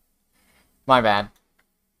 My bad.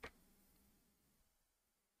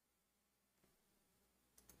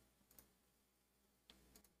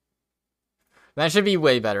 That should be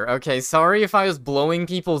way better. Okay, sorry if I was blowing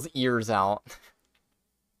people's ears out.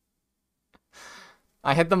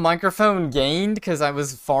 I had the microphone gained because I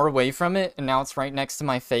was far away from it, and now it's right next to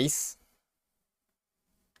my face.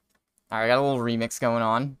 Alright, I got a little remix going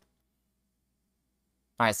on.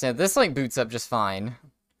 Alright, so this, like, boots up just fine.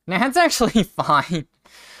 Nah, that's actually fine.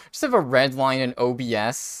 Just have a red line in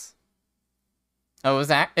OBS. Oh,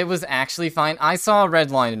 it was actually fine. I saw a red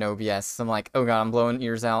line in OBS, so I'm like, oh god, I'm blowing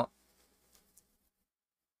ears out.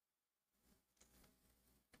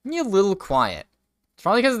 Be a little quiet. It's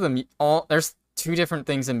probably because of the there's two different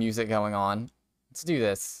things in music going on. Let's do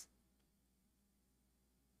this.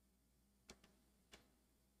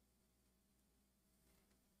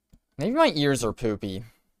 Maybe my ears are poopy.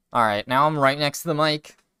 Alright, now I'm right next to the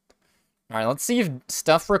mic. Alright, let's see if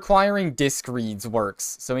stuff requiring disc reads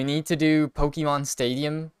works. So we need to do Pokemon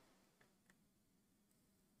Stadium.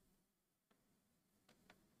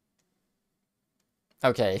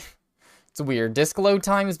 Okay. It's weird. Disk load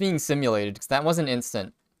time is being simulated, because that wasn't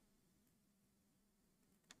instant.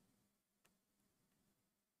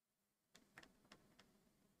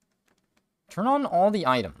 Turn on all the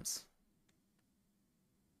items.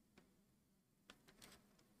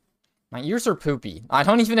 My ears are poopy. I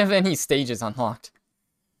don't even have any stages unlocked.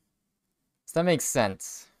 So that makes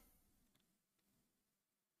sense.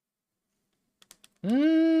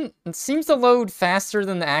 It seems to load faster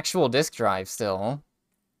than the actual disk drive still.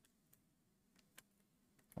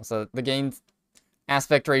 Also, the game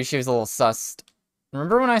aspect ratio is a little sussed.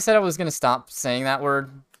 Remember when I said I was going to stop saying that word?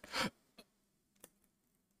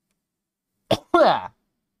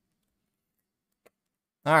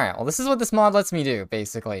 Alright, well this is what this mod lets me do,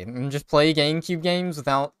 basically. I can just play GameCube games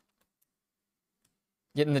without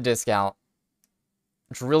getting the disc out.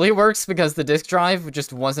 Which really works because the disk drive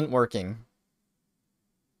just wasn't working.